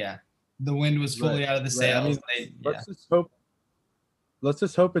 The wind was fully out of the sails. I mean, let's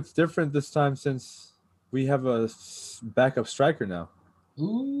just hope it's different this time, since we have a backup striker now.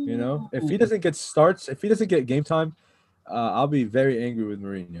 Ooh. If he doesn't get starts, if he doesn't get game time, I'll be very angry with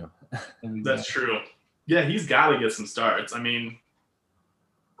Mourinho. That's true. Yeah, he's got to get some starts. I mean,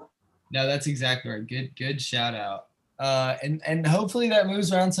 no, that's exactly right. Good shout out. And hopefully that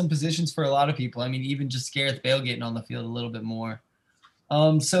moves around some positions for a lot of people. I mean, even just Gareth Bale getting on the field a little bit more.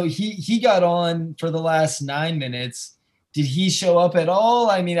 So he got on for the last 9 minutes. Did he show up at all?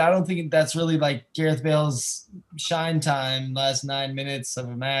 I mean, I don't think that's really like Gareth Bale's shine time, last 9 minutes of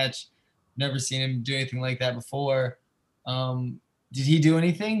a match. Never seen him do anything like that before. Did he do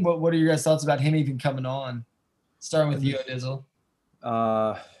anything? What are your guys' thoughts about him even coming on? Starting with you, Dizzle.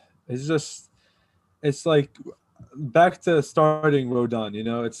 It's like back to starting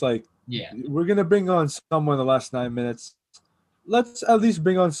Rodon, it's like we're going to bring on someone the last 9 minutes. Let's at least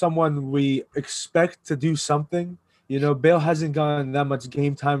bring on someone we expect to do something. Bale hasn't gotten that much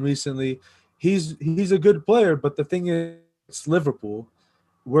game time recently. He's a good player, but the thing is, it's Liverpool.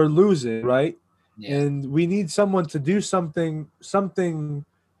 We're losing, right? Yeah. And we need someone to do something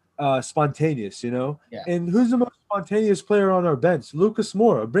spontaneous, Yeah. And who's the most spontaneous player on our bench? Lucas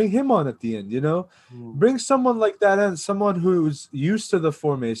Moura. Bring him on at the end, Bring someone like that in, someone who's used to the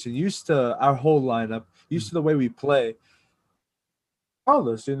formation, used to our whole lineup, used to the way we play.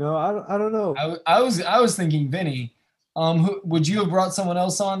 Carlos, I don't know. I was thinking Vinny. Would you have brought someone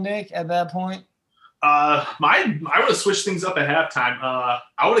else on, Nick, at that point? I would have switched things up at halftime.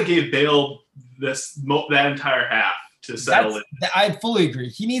 I would have gave Bale that entire half to settle it. I fully agree.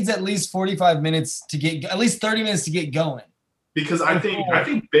 He needs at least 45 minutes to get, at least 30 minutes to get going. Because I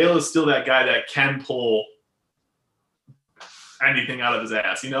think Bale is still that guy that can pull anything out of his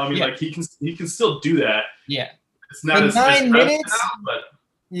ass. Like he can still do that. Yeah. It's not as 9 minutes, now, but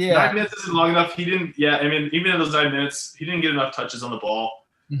 9 minutes isn't long enough. He didn't. Yeah, I mean, even in those 9 minutes, he didn't get enough touches on the ball.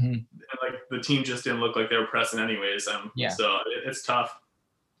 Mm-hmm. And like the team just didn't look like they were pressing anyways. So it's tough.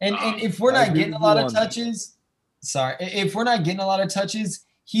 And if we're not getting a lot of touches, if we're not getting a lot of touches,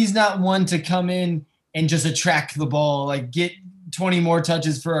 he's not one to come in and just attract the ball, like get 20 more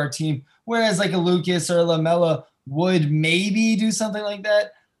touches for our team. Whereas like a Lucas or a Lamela would maybe do something like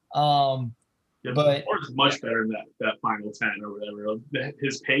that. Yeah, but Ford's much better than that final 10 or whatever.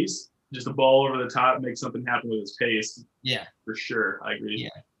 His pace, just a ball over the top, make something happen with his pace. Yeah, for sure. I agree.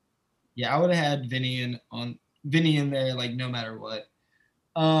 Yeah. I would have had Vinny in there, like no matter what.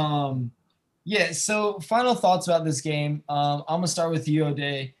 Yeah. So final thoughts about this game. I'm gonna start with you,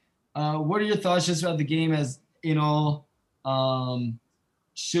 O'Day. What are your thoughts just about the game as in all?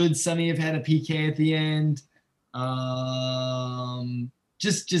 Should Sonny have had a PK at the end?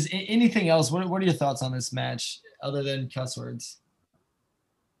 Just anything else? What are your thoughts on this match other than cuss words?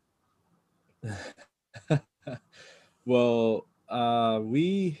 Well,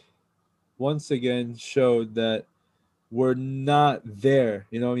 we once again showed that we're not there.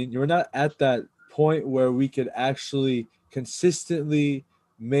 You know, I mean, we're not at that point where we could actually consistently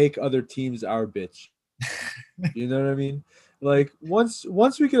make other teams our bitch. You know what I mean? Like once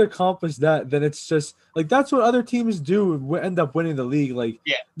we can accomplish that, then it's just like that's what other teams do. We end up winning the league. Like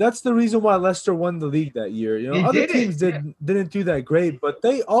that's the reason why Leicester won the league that year. You know, other teams didn't do that great, but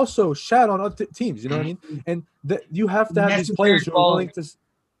they also shat on other teams. You know what I mean? And you have to have these players who are willing to.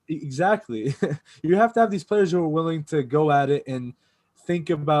 Exactly, you have to have these players who are willing to go at it and think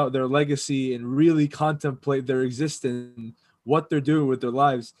about their legacy and really contemplate their existence, what they're doing with their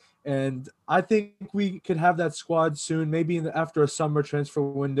lives. And I think we could have that squad soon. Maybe after a summer transfer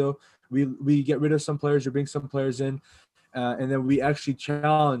window, we get rid of some players or bring some players in, and then we actually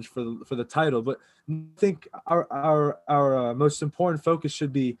challenge for the title. But I think our most important focus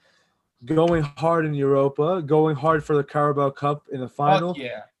should be going hard in Europa, going hard for the Carabao Cup in the final.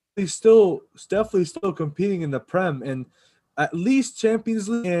 He's definitely still competing in the Prem and at least Champions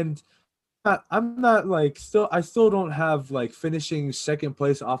League. And I still don't have like finishing second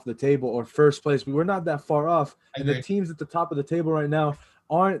place off the table or first place. We're not that far off. And the teams at the top of the table right now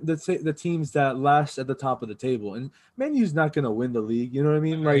aren't the teams that last at the top of the table. And Man U's not going to win the league. You know what I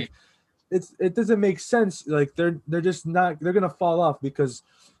mean? Like it doesn't make sense. Like they're just not, they're going to fall off because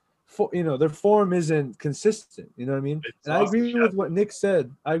their form isn't consistent. You know what I mean? And I agree with what Nick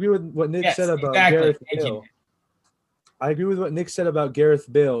said. I agree with what Nick said about Gareth Bale. I agree with what Nick said about Gareth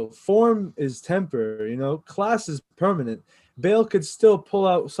Bale. Form is temporary, class is permanent. Bale could still pull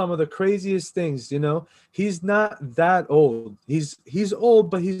out some of the craziest things, He's not that old. He's old,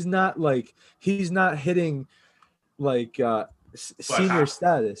 but he's not hitting like senior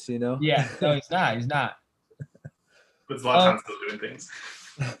status, Yeah, no, he's not. But Zlatan's still doing things.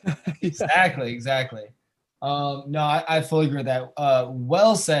 Exactly. No, I fully agree with that.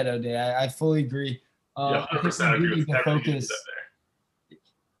 Well said, O'Day. I fully agree. I think we do need to focus.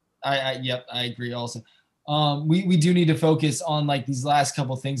 I agree also. We do need to focus on like these last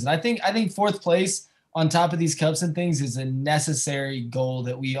couple things. And I think fourth place on top of these cups and things is a necessary goal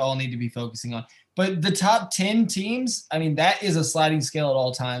that we all need to be focusing on. But the top 10 teams, I mean, that is a sliding scale at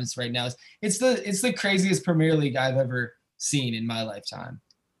all times right now. It's the craziest Premier League I've ever seen in my lifetime.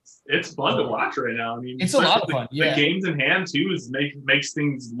 It's fun to watch right now. I mean, it's a lot of fun. The games in hand too makes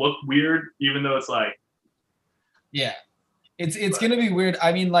things look weird, even though it's like, it's gonna be weird.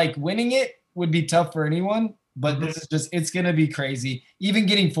 I mean, like winning it would be tough for anyone, but this is just, it's gonna be crazy. Even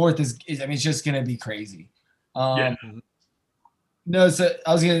getting fourth is I mean, it's just gonna be crazy. No, so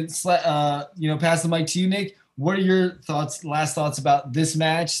I was gonna pass the mic to you, Nick. What are your last thoughts about this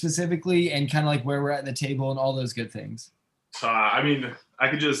match specifically, and kind of like where we're at in the table and all those good things? I mean,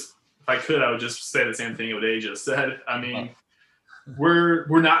 I would just say the same thing O'Day just said. I mean,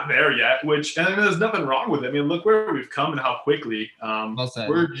 we're not there yet, and there's nothing wrong with it. I mean, look where we've come and how quickly.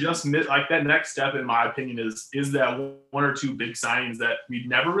 We're just like that next step, in my opinion, is that one or two big signings that we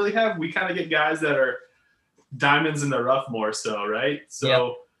never really have. We kind of get guys that are diamonds in the rough more so, right?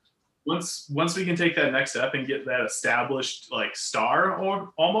 So once we can take that next step and get that established like star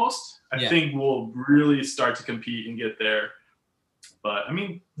or almost, I think we'll really start to compete and get there. But I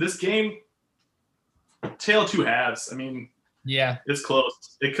mean, this game, tale two halves. I mean, it's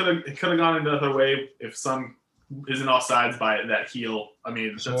close. It could have gone another way if Son isn't offsides by that heel. I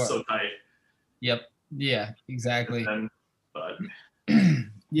mean, that's so tight. Yep. Yeah. Exactly. But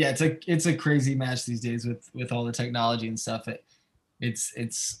it's a crazy match these days with all the technology and stuff. It's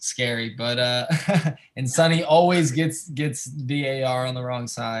scary, but and Sonny always gets VAR on the wrong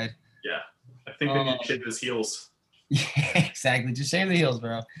side. Yeah, I think they need to shave his heels. Yeah, exactly. Just shave the heels,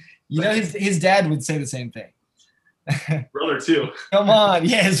 bro. His dad would say the same thing. Brother too. Come on,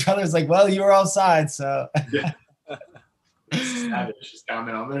 his brother's like, well, you were offside, so. Yeah. Savage just down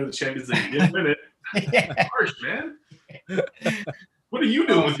there. The Champions League didn't win it. Harsh, man. What are you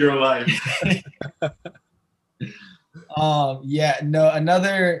doing with your life?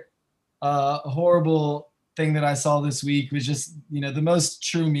 Another horrible thing that I saw this week was just, the most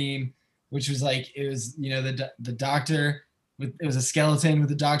true meme which was like, it was, you know, the doctor it was a skeleton with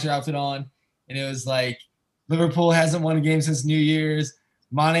the doctor outfit on. And it was like, Liverpool hasn't won a game since New Year's.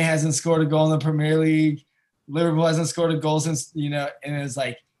 Mane hasn't scored a goal in the Premier League. Liverpool hasn't scored a goal since, you know, and it was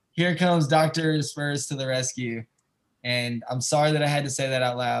like, here comes Dr. Spurs to the rescue. And I'm sorry that I had to say that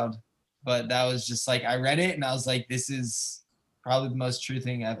out loud, but that was just like, I read it and I was like, this is probably the most true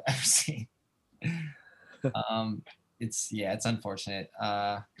thing I've ever seen. It's unfortunate.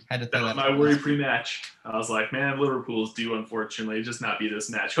 Had to throw that was my worry pre-match. I was like, man, Liverpool's due, unfortunately, just not be this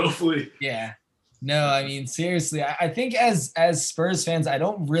match, hopefully. Yeah. No, I mean, seriously, I think as Spurs fans, I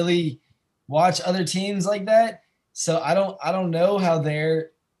don't really watch other teams like that. So I don't know how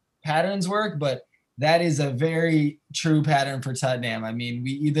their patterns work, but that is a very true pattern for Tottenham. I mean,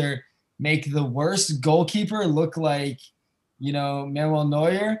 we either make the worst goalkeeper look like, you know, Manuel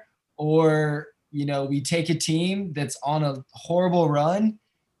Neuer, or, you know, we take a team that's on a horrible run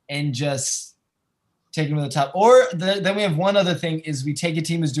and just take them to the top. Or then we have one other thing is we take a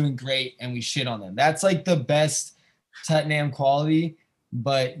team who's doing great and we shit on them. That's like the best Tottenham quality,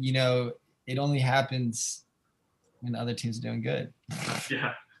 but, you know, it only happens when other teams are doing good.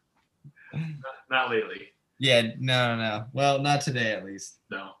 Yeah. Not lately. Yeah, no. Well, not today at least.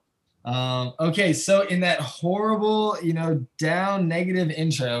 No. Okay, so in that horrible, you know, down negative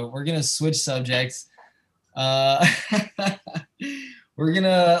intro, we're gonna switch subjects. We're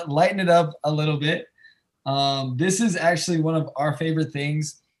gonna lighten it up a little bit. This is actually one of our favorite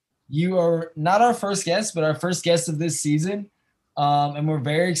things. You are not our first guest, but our first guest of this season, and we're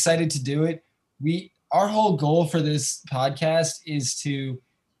very excited to do it. Our whole goal for this podcast is to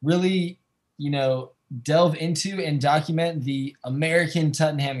really, you know, delve into and document the American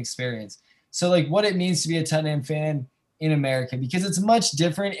Tottenham experience. So like what it means to be a Tottenham fan in America, because it's much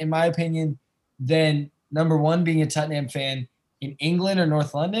different, in my opinion, than number one, being a Tottenham fan in England or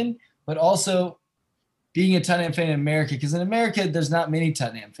North London, but also being a Tottenham fan in America. Because in America, there's not many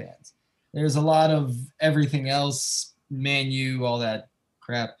Tottenham fans. There's a lot of everything else, Man U, all that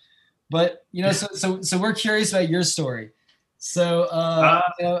crap. But, you know, so we're curious about your story. So,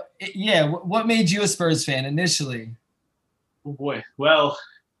 what made you a Spurs fan initially? Oh boy. Well,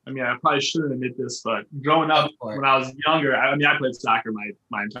 I mean, I probably shouldn't admit this, but growing up when I was younger, I played soccer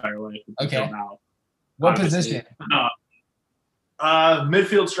my entire life. Okay. Now, what position?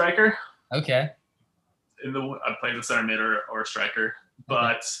 Midfield striker. Okay. I played the center mid or striker,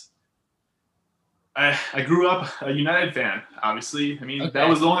 but I grew up a United fan. Obviously, I mean that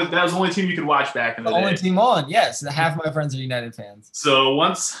was the only team you could watch back in the day. Only team on, yes. Half of my friends are United fans. So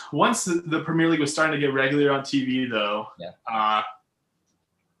once the Premier League was starting to get regular on TV, though,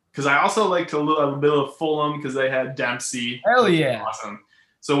 because I also liked a little bit of Fulham because they had Dempsey. Hell yeah, awesome.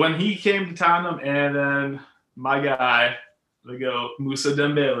 So when he came to Tottenham, and then my guy, Moussa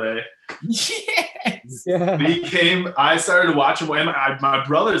Dembele. Yes. Yeah. I started to watch him. My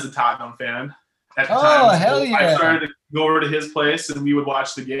brother's a Tottenham fan at the time. Oh, hell yeah. I started to go over to his place and we would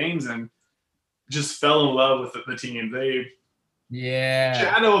watch the games and just fell in love with the team.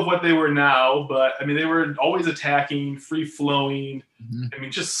 Shadow of what they were now, but I mean, they were always attacking, free flowing. Mm-hmm. I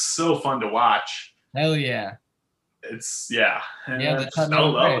mean, just so fun to watch. Hell yeah. And I fell in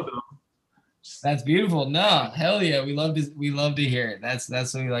love with them. That's beautiful. No, hell yeah. We love to hear it. That's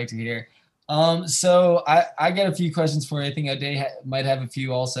what we like to hear. So I got a few questions for you. I think O'Day might have a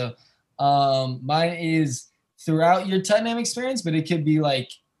few also. Mine is throughout your Tottenham experience, but it could be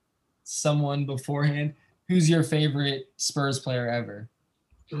like someone beforehand. Who's your favorite Spurs player ever?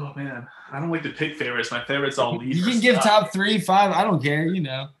 Oh man, I don't like to pick favorites. My favorites all leave. You can give top 3, 5. I don't care. You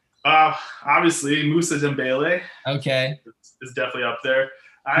know. Obviously Moussa Dembele. Okay. Is definitely up there.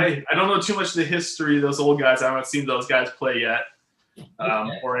 I don't know too much of the history of those old guys. I haven't seen those guys play yet,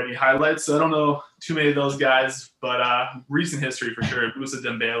 or any highlights. So I don't know too many of those guys, but recent history for sure. Moussa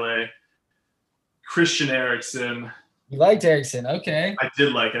Dembele, Christian Eriksen. You liked Eriksen, okay. I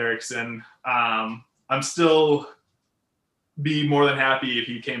did like Eriksen. I'm still be more than happy if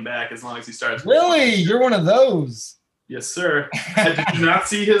he came back as long as he starts. Really? You're one of those? Yes, sir. Did you not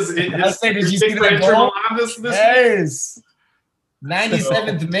see his did you see the goal? This Yes.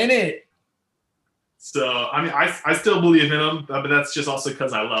 97th minute. So, I mean, I still believe in him, but that's just also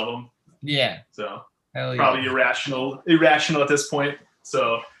because I love him. Yeah. So, hell yeah. Probably irrational at this point.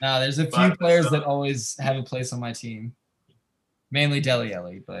 So, no, there's a few players that always have a place on my team. Mainly Dele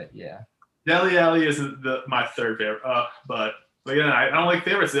Alli, but yeah. Dele Alli is my third favorite. But again, I don't like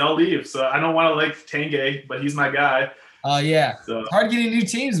favorites. They all leave. So, I don't want to like Tanguy, but he's my guy. Yeah. So. It's hard getting new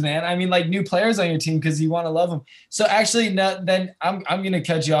teams, man. I mean, like new players on your team because you want to love them. So actually, no, then I'm going to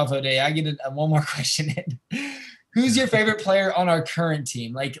cut you off, O'Day. I get one more question in. Who's your favorite player on our current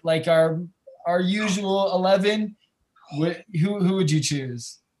team? Like our usual 11. Who would you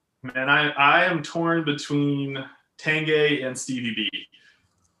choose? Man, I am torn between Tanguay and Stevie B.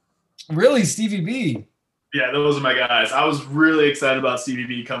 Really, Stevie B? Yeah, those are my guys. I was really excited about Stevie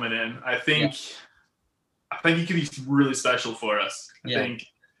B coming in. I think he could be really special for us. I think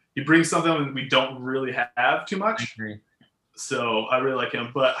he brings something we don't really have too much. I agree. So I really like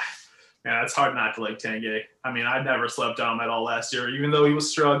him. But, man, it's hard not to like Tanguay. I mean, I never slept on him at all last year, even though he was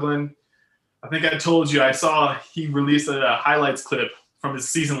struggling. I think I told you I saw he released a highlights clip from his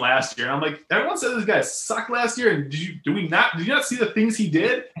season last year. And I'm like, everyone said this guy sucked last year. And did you not see the things he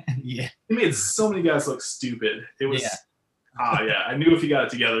did? Yeah. He made so many guys look stupid. It was I knew if he got it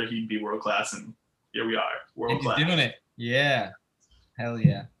together, he'd be world class, and here we are, world class. He's doing it. Yeah. Hell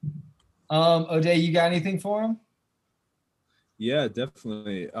yeah. O'Day, you got anything for him? Yeah,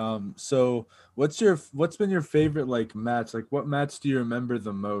 definitely. So what's been your favorite like match? Like what match do you remember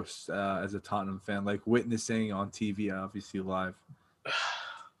the most as a Tottenham fan? Like witnessing on TV, obviously live.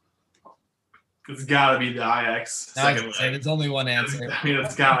 It's gotta be the Ajax second leg. There's only one answer. I mean,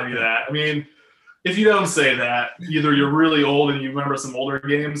 it's gotta be that. I mean, if you don't say that, either you're really old and you remember some older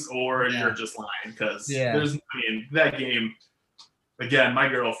games, or you're just lying. Because that game, again, my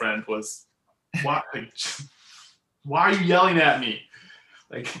girlfriend was, why are you yelling at me?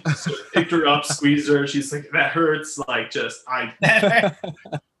 Like, so picked her up, squeezed her. She's like, that hurts. Like, I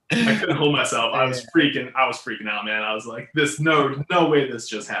couldn't hold myself. I was freaking out, man. I was like, no way this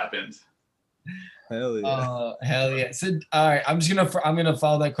just happened. Hell yeah. Oh, hell yeah. So, all right, I'm gonna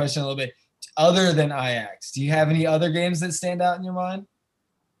follow that question a little bit. Other than Ajax, do you have any other games that stand out in your mind?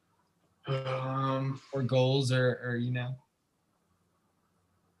 Or goals or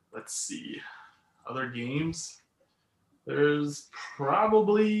Let's see. Other games? There's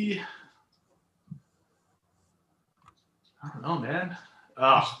probably, I don't know, man.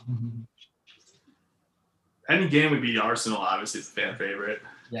 Any game would be Arsenal, obviously. It's a fan favorite.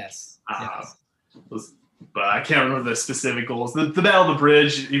 Yes. But I can't remember the specific goals. The Battle of the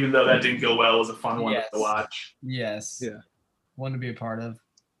Bridge, even though that didn't go well, was a fun one to watch. Yes. Yeah. One to be a part of.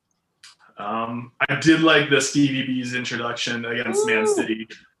 I did like the Stevie B's introduction against Man City.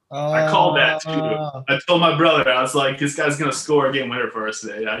 I called that too. I told my brother, I was like, this guy's going to score a game winner for us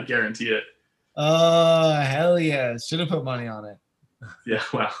today. I guarantee it. Oh, hell yeah. Should have put money on it. Yeah,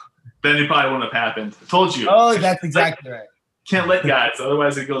 well, then it probably wouldn't have happened. I told you. Oh, that's exactly right. Can't let guys,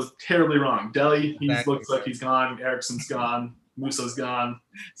 otherwise it goes terribly wrong. Deli, looks like he's gone. Ericsson's gone. Musa's gone.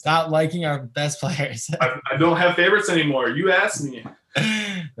 Stop liking our best players. I don't have favorites anymore. You asked me.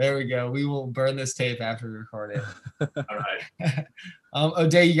 There we go. We will burn this tape after we record it. All right.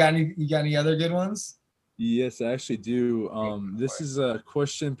 O'Day, you got any other good ones? Yes, I actually do. This is a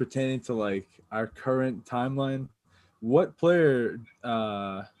question pertaining to like our current timeline. What player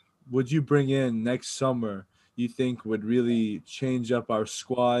would you bring in next summer you think would really change up our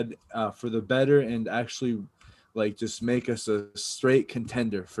squad for the better and actually like just make us a straight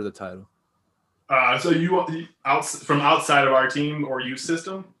contender for the title? So you from outside of our team or youth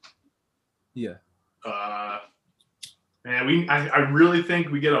system? Yeah. Man, I really think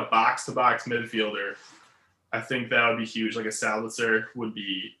we get a box-to-box midfielder. I think that would be huge. Like a Salazar would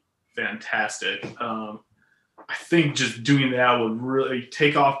be fantastic. I think just doing that would really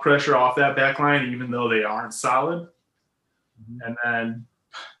take off pressure off that back line, even though they aren't solid. Mm-hmm. And then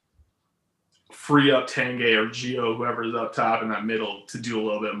free up Tanguay or Gio, whoever's up top in that middle, to do a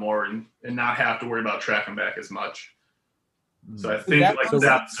little bit more and not have to worry about tracking back as much. So I think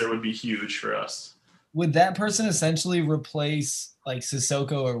Salazar would be huge for us. Would that person essentially replace like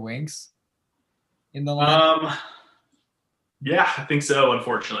Sissoko or Winks in the line? Yeah, I think so,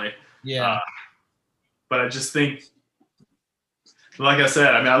 unfortunately. Yeah. But I just think, like I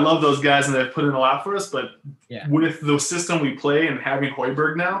said, I mean, I love those guys and they've put in a lot for us, but with the system we play and having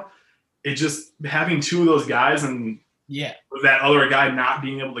Højbjerg now, it just having two of those guys and with that other guy not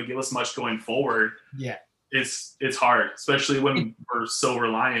being able to give us much going forward, it's hard, especially when we're so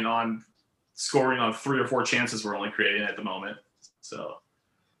reliant on scoring on 3 or 4 chances we're only creating at the moment. So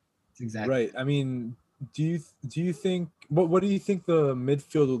exactly right. I mean, do you think what do you think the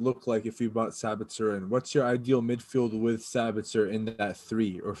midfield would look like if we brought Sabitzer in? What's your ideal midfield with Sabitzer in that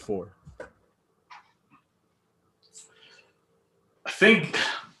 3 or 4? I think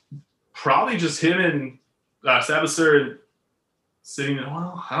probably just him and Sabitzer sitting.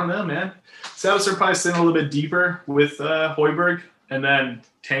 Well, I don't know, man. Sabitzer probably sitting a little bit deeper with Højbjerg, and then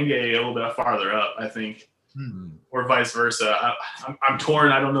Tanguay a little bit farther up, I think, or vice versa. I'm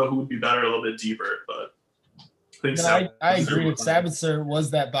torn. I don't know who would be better a little bit deeper, but I think I agree with Sabitzer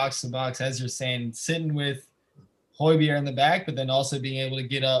was that box to box, as you're saying, sitting with Højbjerg in the back, but then also being able to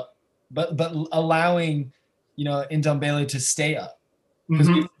get up, but allowing, Ndombele to stay up. Because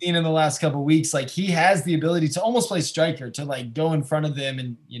we've seen in the last couple of weeks, like he has the ability to almost play striker, to like go in front of them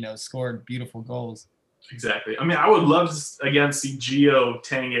and, score beautiful goals. Exactly. I mean, I would love to, again, see Gio,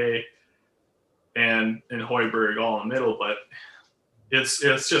 Tanguy, and Højbjerg all in the middle, but it's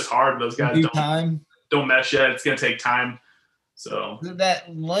just hard. Those guys don't mesh yet. It's going to take time. So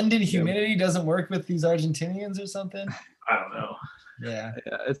that London humidity doesn't work with these Argentinians or something. I don't know. Yeah.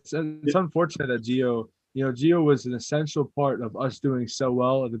 It's unfortunate that Gio was an essential part of us doing so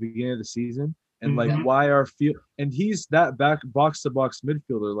well at the beginning of the season. And like why our field, and he's that back box to box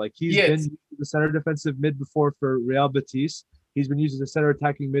midfielder. Like he's been the center defensive mid before for Real Betis. He's been used as a center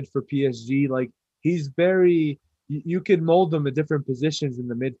attacking mid for PSG. Like he's very, you can mold him at different positions in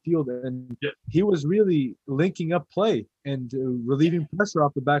the midfield, and he was really linking up play and relieving pressure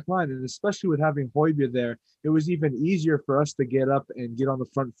off the back line. And especially with having Højbjerg there, it was even easier for us to get up and get on the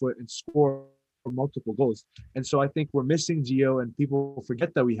front foot and score multiple goals. And so I think we're missing Gio, and people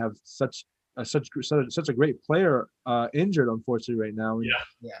forget that we have such a great player injured, unfortunately, right now. And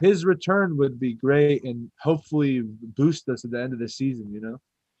his return would be great and hopefully boost us at the end of the season.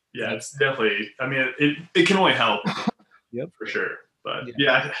 Yeah, it's definitely. I mean, it can only help. For sure. But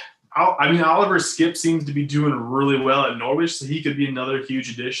I mean, Oliver Skip seems to be doing really well at Norwich, so he could be another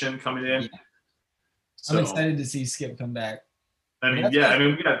huge addition coming in. I'm excited to see Skip come back. I mean,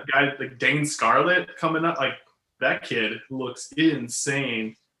 we got guys like Dane Scarlett coming up. Like that kid looks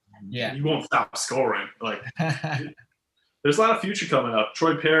insane. Yeah, he won't stop scoring. Like, there's a lot of future coming up.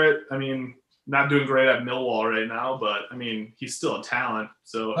 Troy Parrott, I mean, not doing great at Millwall right now, but I mean, he's still a talent.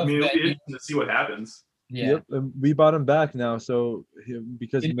 So I mean, it'll be interesting to see what happens. Yeah, yep. And we bought him back now, so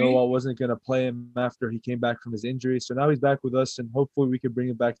because Millwall wasn't going to play him after he came back from his injury, so now he's back with us, and hopefully we can bring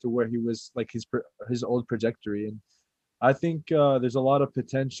him back to where he was, like his old trajectory. And I think there's a lot of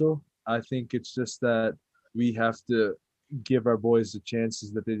potential. I think it's just that we have to give our boys the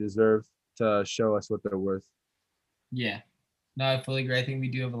chances that they deserve to show us what they're worth. Yeah. No, I fully agree. I think we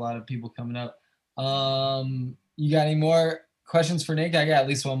do have a lot of people coming up. You got any more questions for Nick? I got at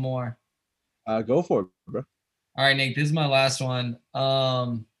least one more. Go for it, bro. All right, Nick, this is my last one.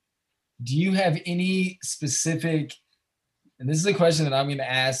 Do you have any specific, and this is a question that I'm going to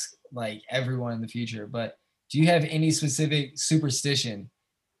ask like everyone in the future, but do you have any specific superstition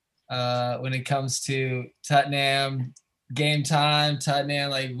when it comes to Tottenham game time, Tottenham,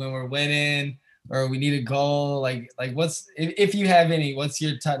 like when we're winning or we need a goal? Like what's, if you have any, what's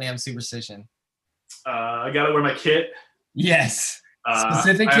your Tottenham superstition? I got to wear my kit. Yes.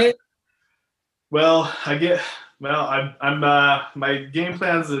 Specific kit? Well, I'm my game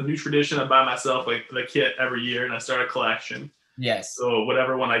plan is a new tradition. I buy myself like the kit every year, and I start a collection. Yes. So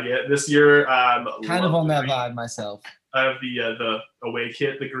whatever one I get this year, kind of on that vibe myself. I have the away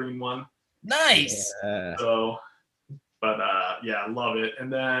kit, the green one. Nice. Yeah. So, but I love it.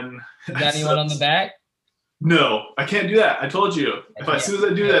 And then you got anyone on the back? No, I can't do that. I told you. As soon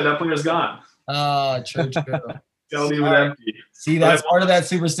as I do that player's gone. Oh, true. Gotta leave it empty. See, that's part of that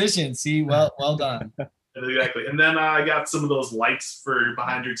superstition. See, well done. Exactly. And then I got some of those lights for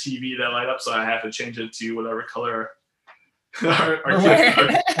behind your TV that light up, so I have to change it to whatever color.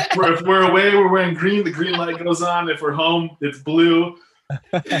 If we're away, we're wearing green. The green light goes on. If we're home, it's blue.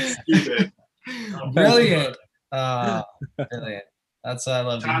 Stupid. Brilliant. Brilliant. That's what I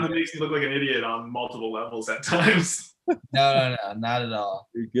love. Kind of makes me look like an idiot on multiple levels at times. No, not at all.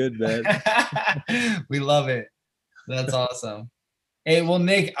 You're good, man. We love it. That's awesome. Hey, well,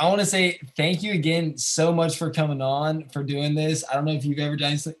 Nick, I want to say thank you again so much for coming on, for doing this. I don't know if you've ever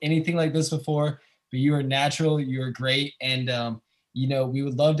done anything like this before, but you are natural. You are great. And, we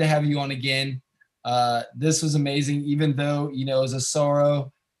would love to have you on again. This was amazing, even though, it was a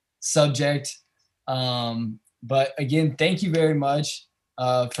sorrow subject. But again, thank you very much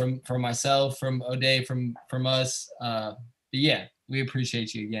from myself, from O'Day, from us. But yeah, we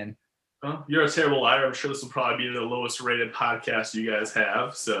appreciate you again. Well, you're a terrible liar. I'm sure this will probably be the lowest rated podcast you guys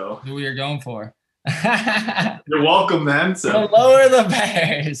have. So who we are going for? You're welcome, then. So lower the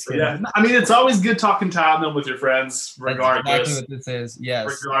bears. Yeah, I mean, it's always good talking Tottenham with your friends, regardless. That's exactly what this is.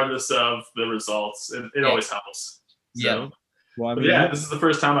 Yes. Regardless of the results, it always helps. So, yeah. Well, this is the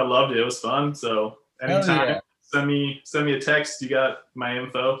first time I loved it. It was fun. So anytime, send me a text. You got my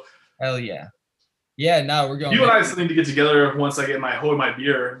info. Hell yeah. Yeah, no, we're going. You and I still need to get together once I get my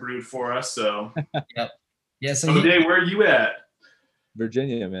beer brewed for us. So. Yep. Yeah. So O'Day, where are you at?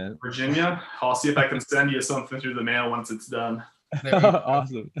 Virginia, man. Virginia? I'll see if I can send you something through the mail once it's done.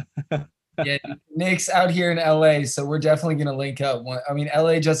 Awesome. Yeah, Nick's out here in LA, so we're definitely going to link up. I mean,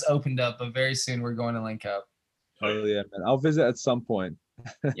 LA just opened up, but very soon we're going to link up. Oh yeah, man. I'll visit at some point.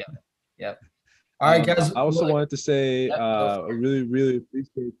 Yep. All right, guys. I also wanted to say, I really, really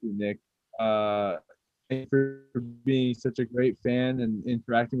appreciate you, Nick. Thank you for being such a great fan and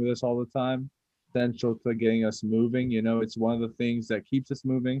interacting with us all the time. Essential to getting us moving. You know, it's one of the things that keeps us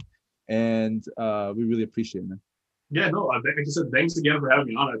moving, and we really appreciate it, man. Yeah, no, like I said, thanks again for having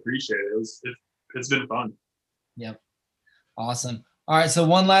me on. I appreciate it. It's been fun. Yep. Awesome. All right, so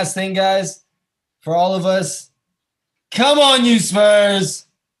one last thing, guys, for all of us. Come on, you Spurs.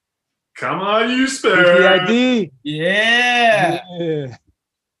 Come on, you Spurs. TID. Yeah.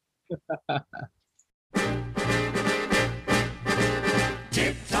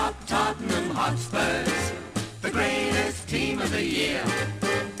 Tip-top Tottenham Hotspurs, the greatest team of the year.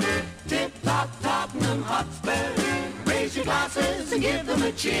 Tip-top Tottenham Hotspurs, raise your glasses and give them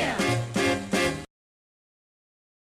a cheer.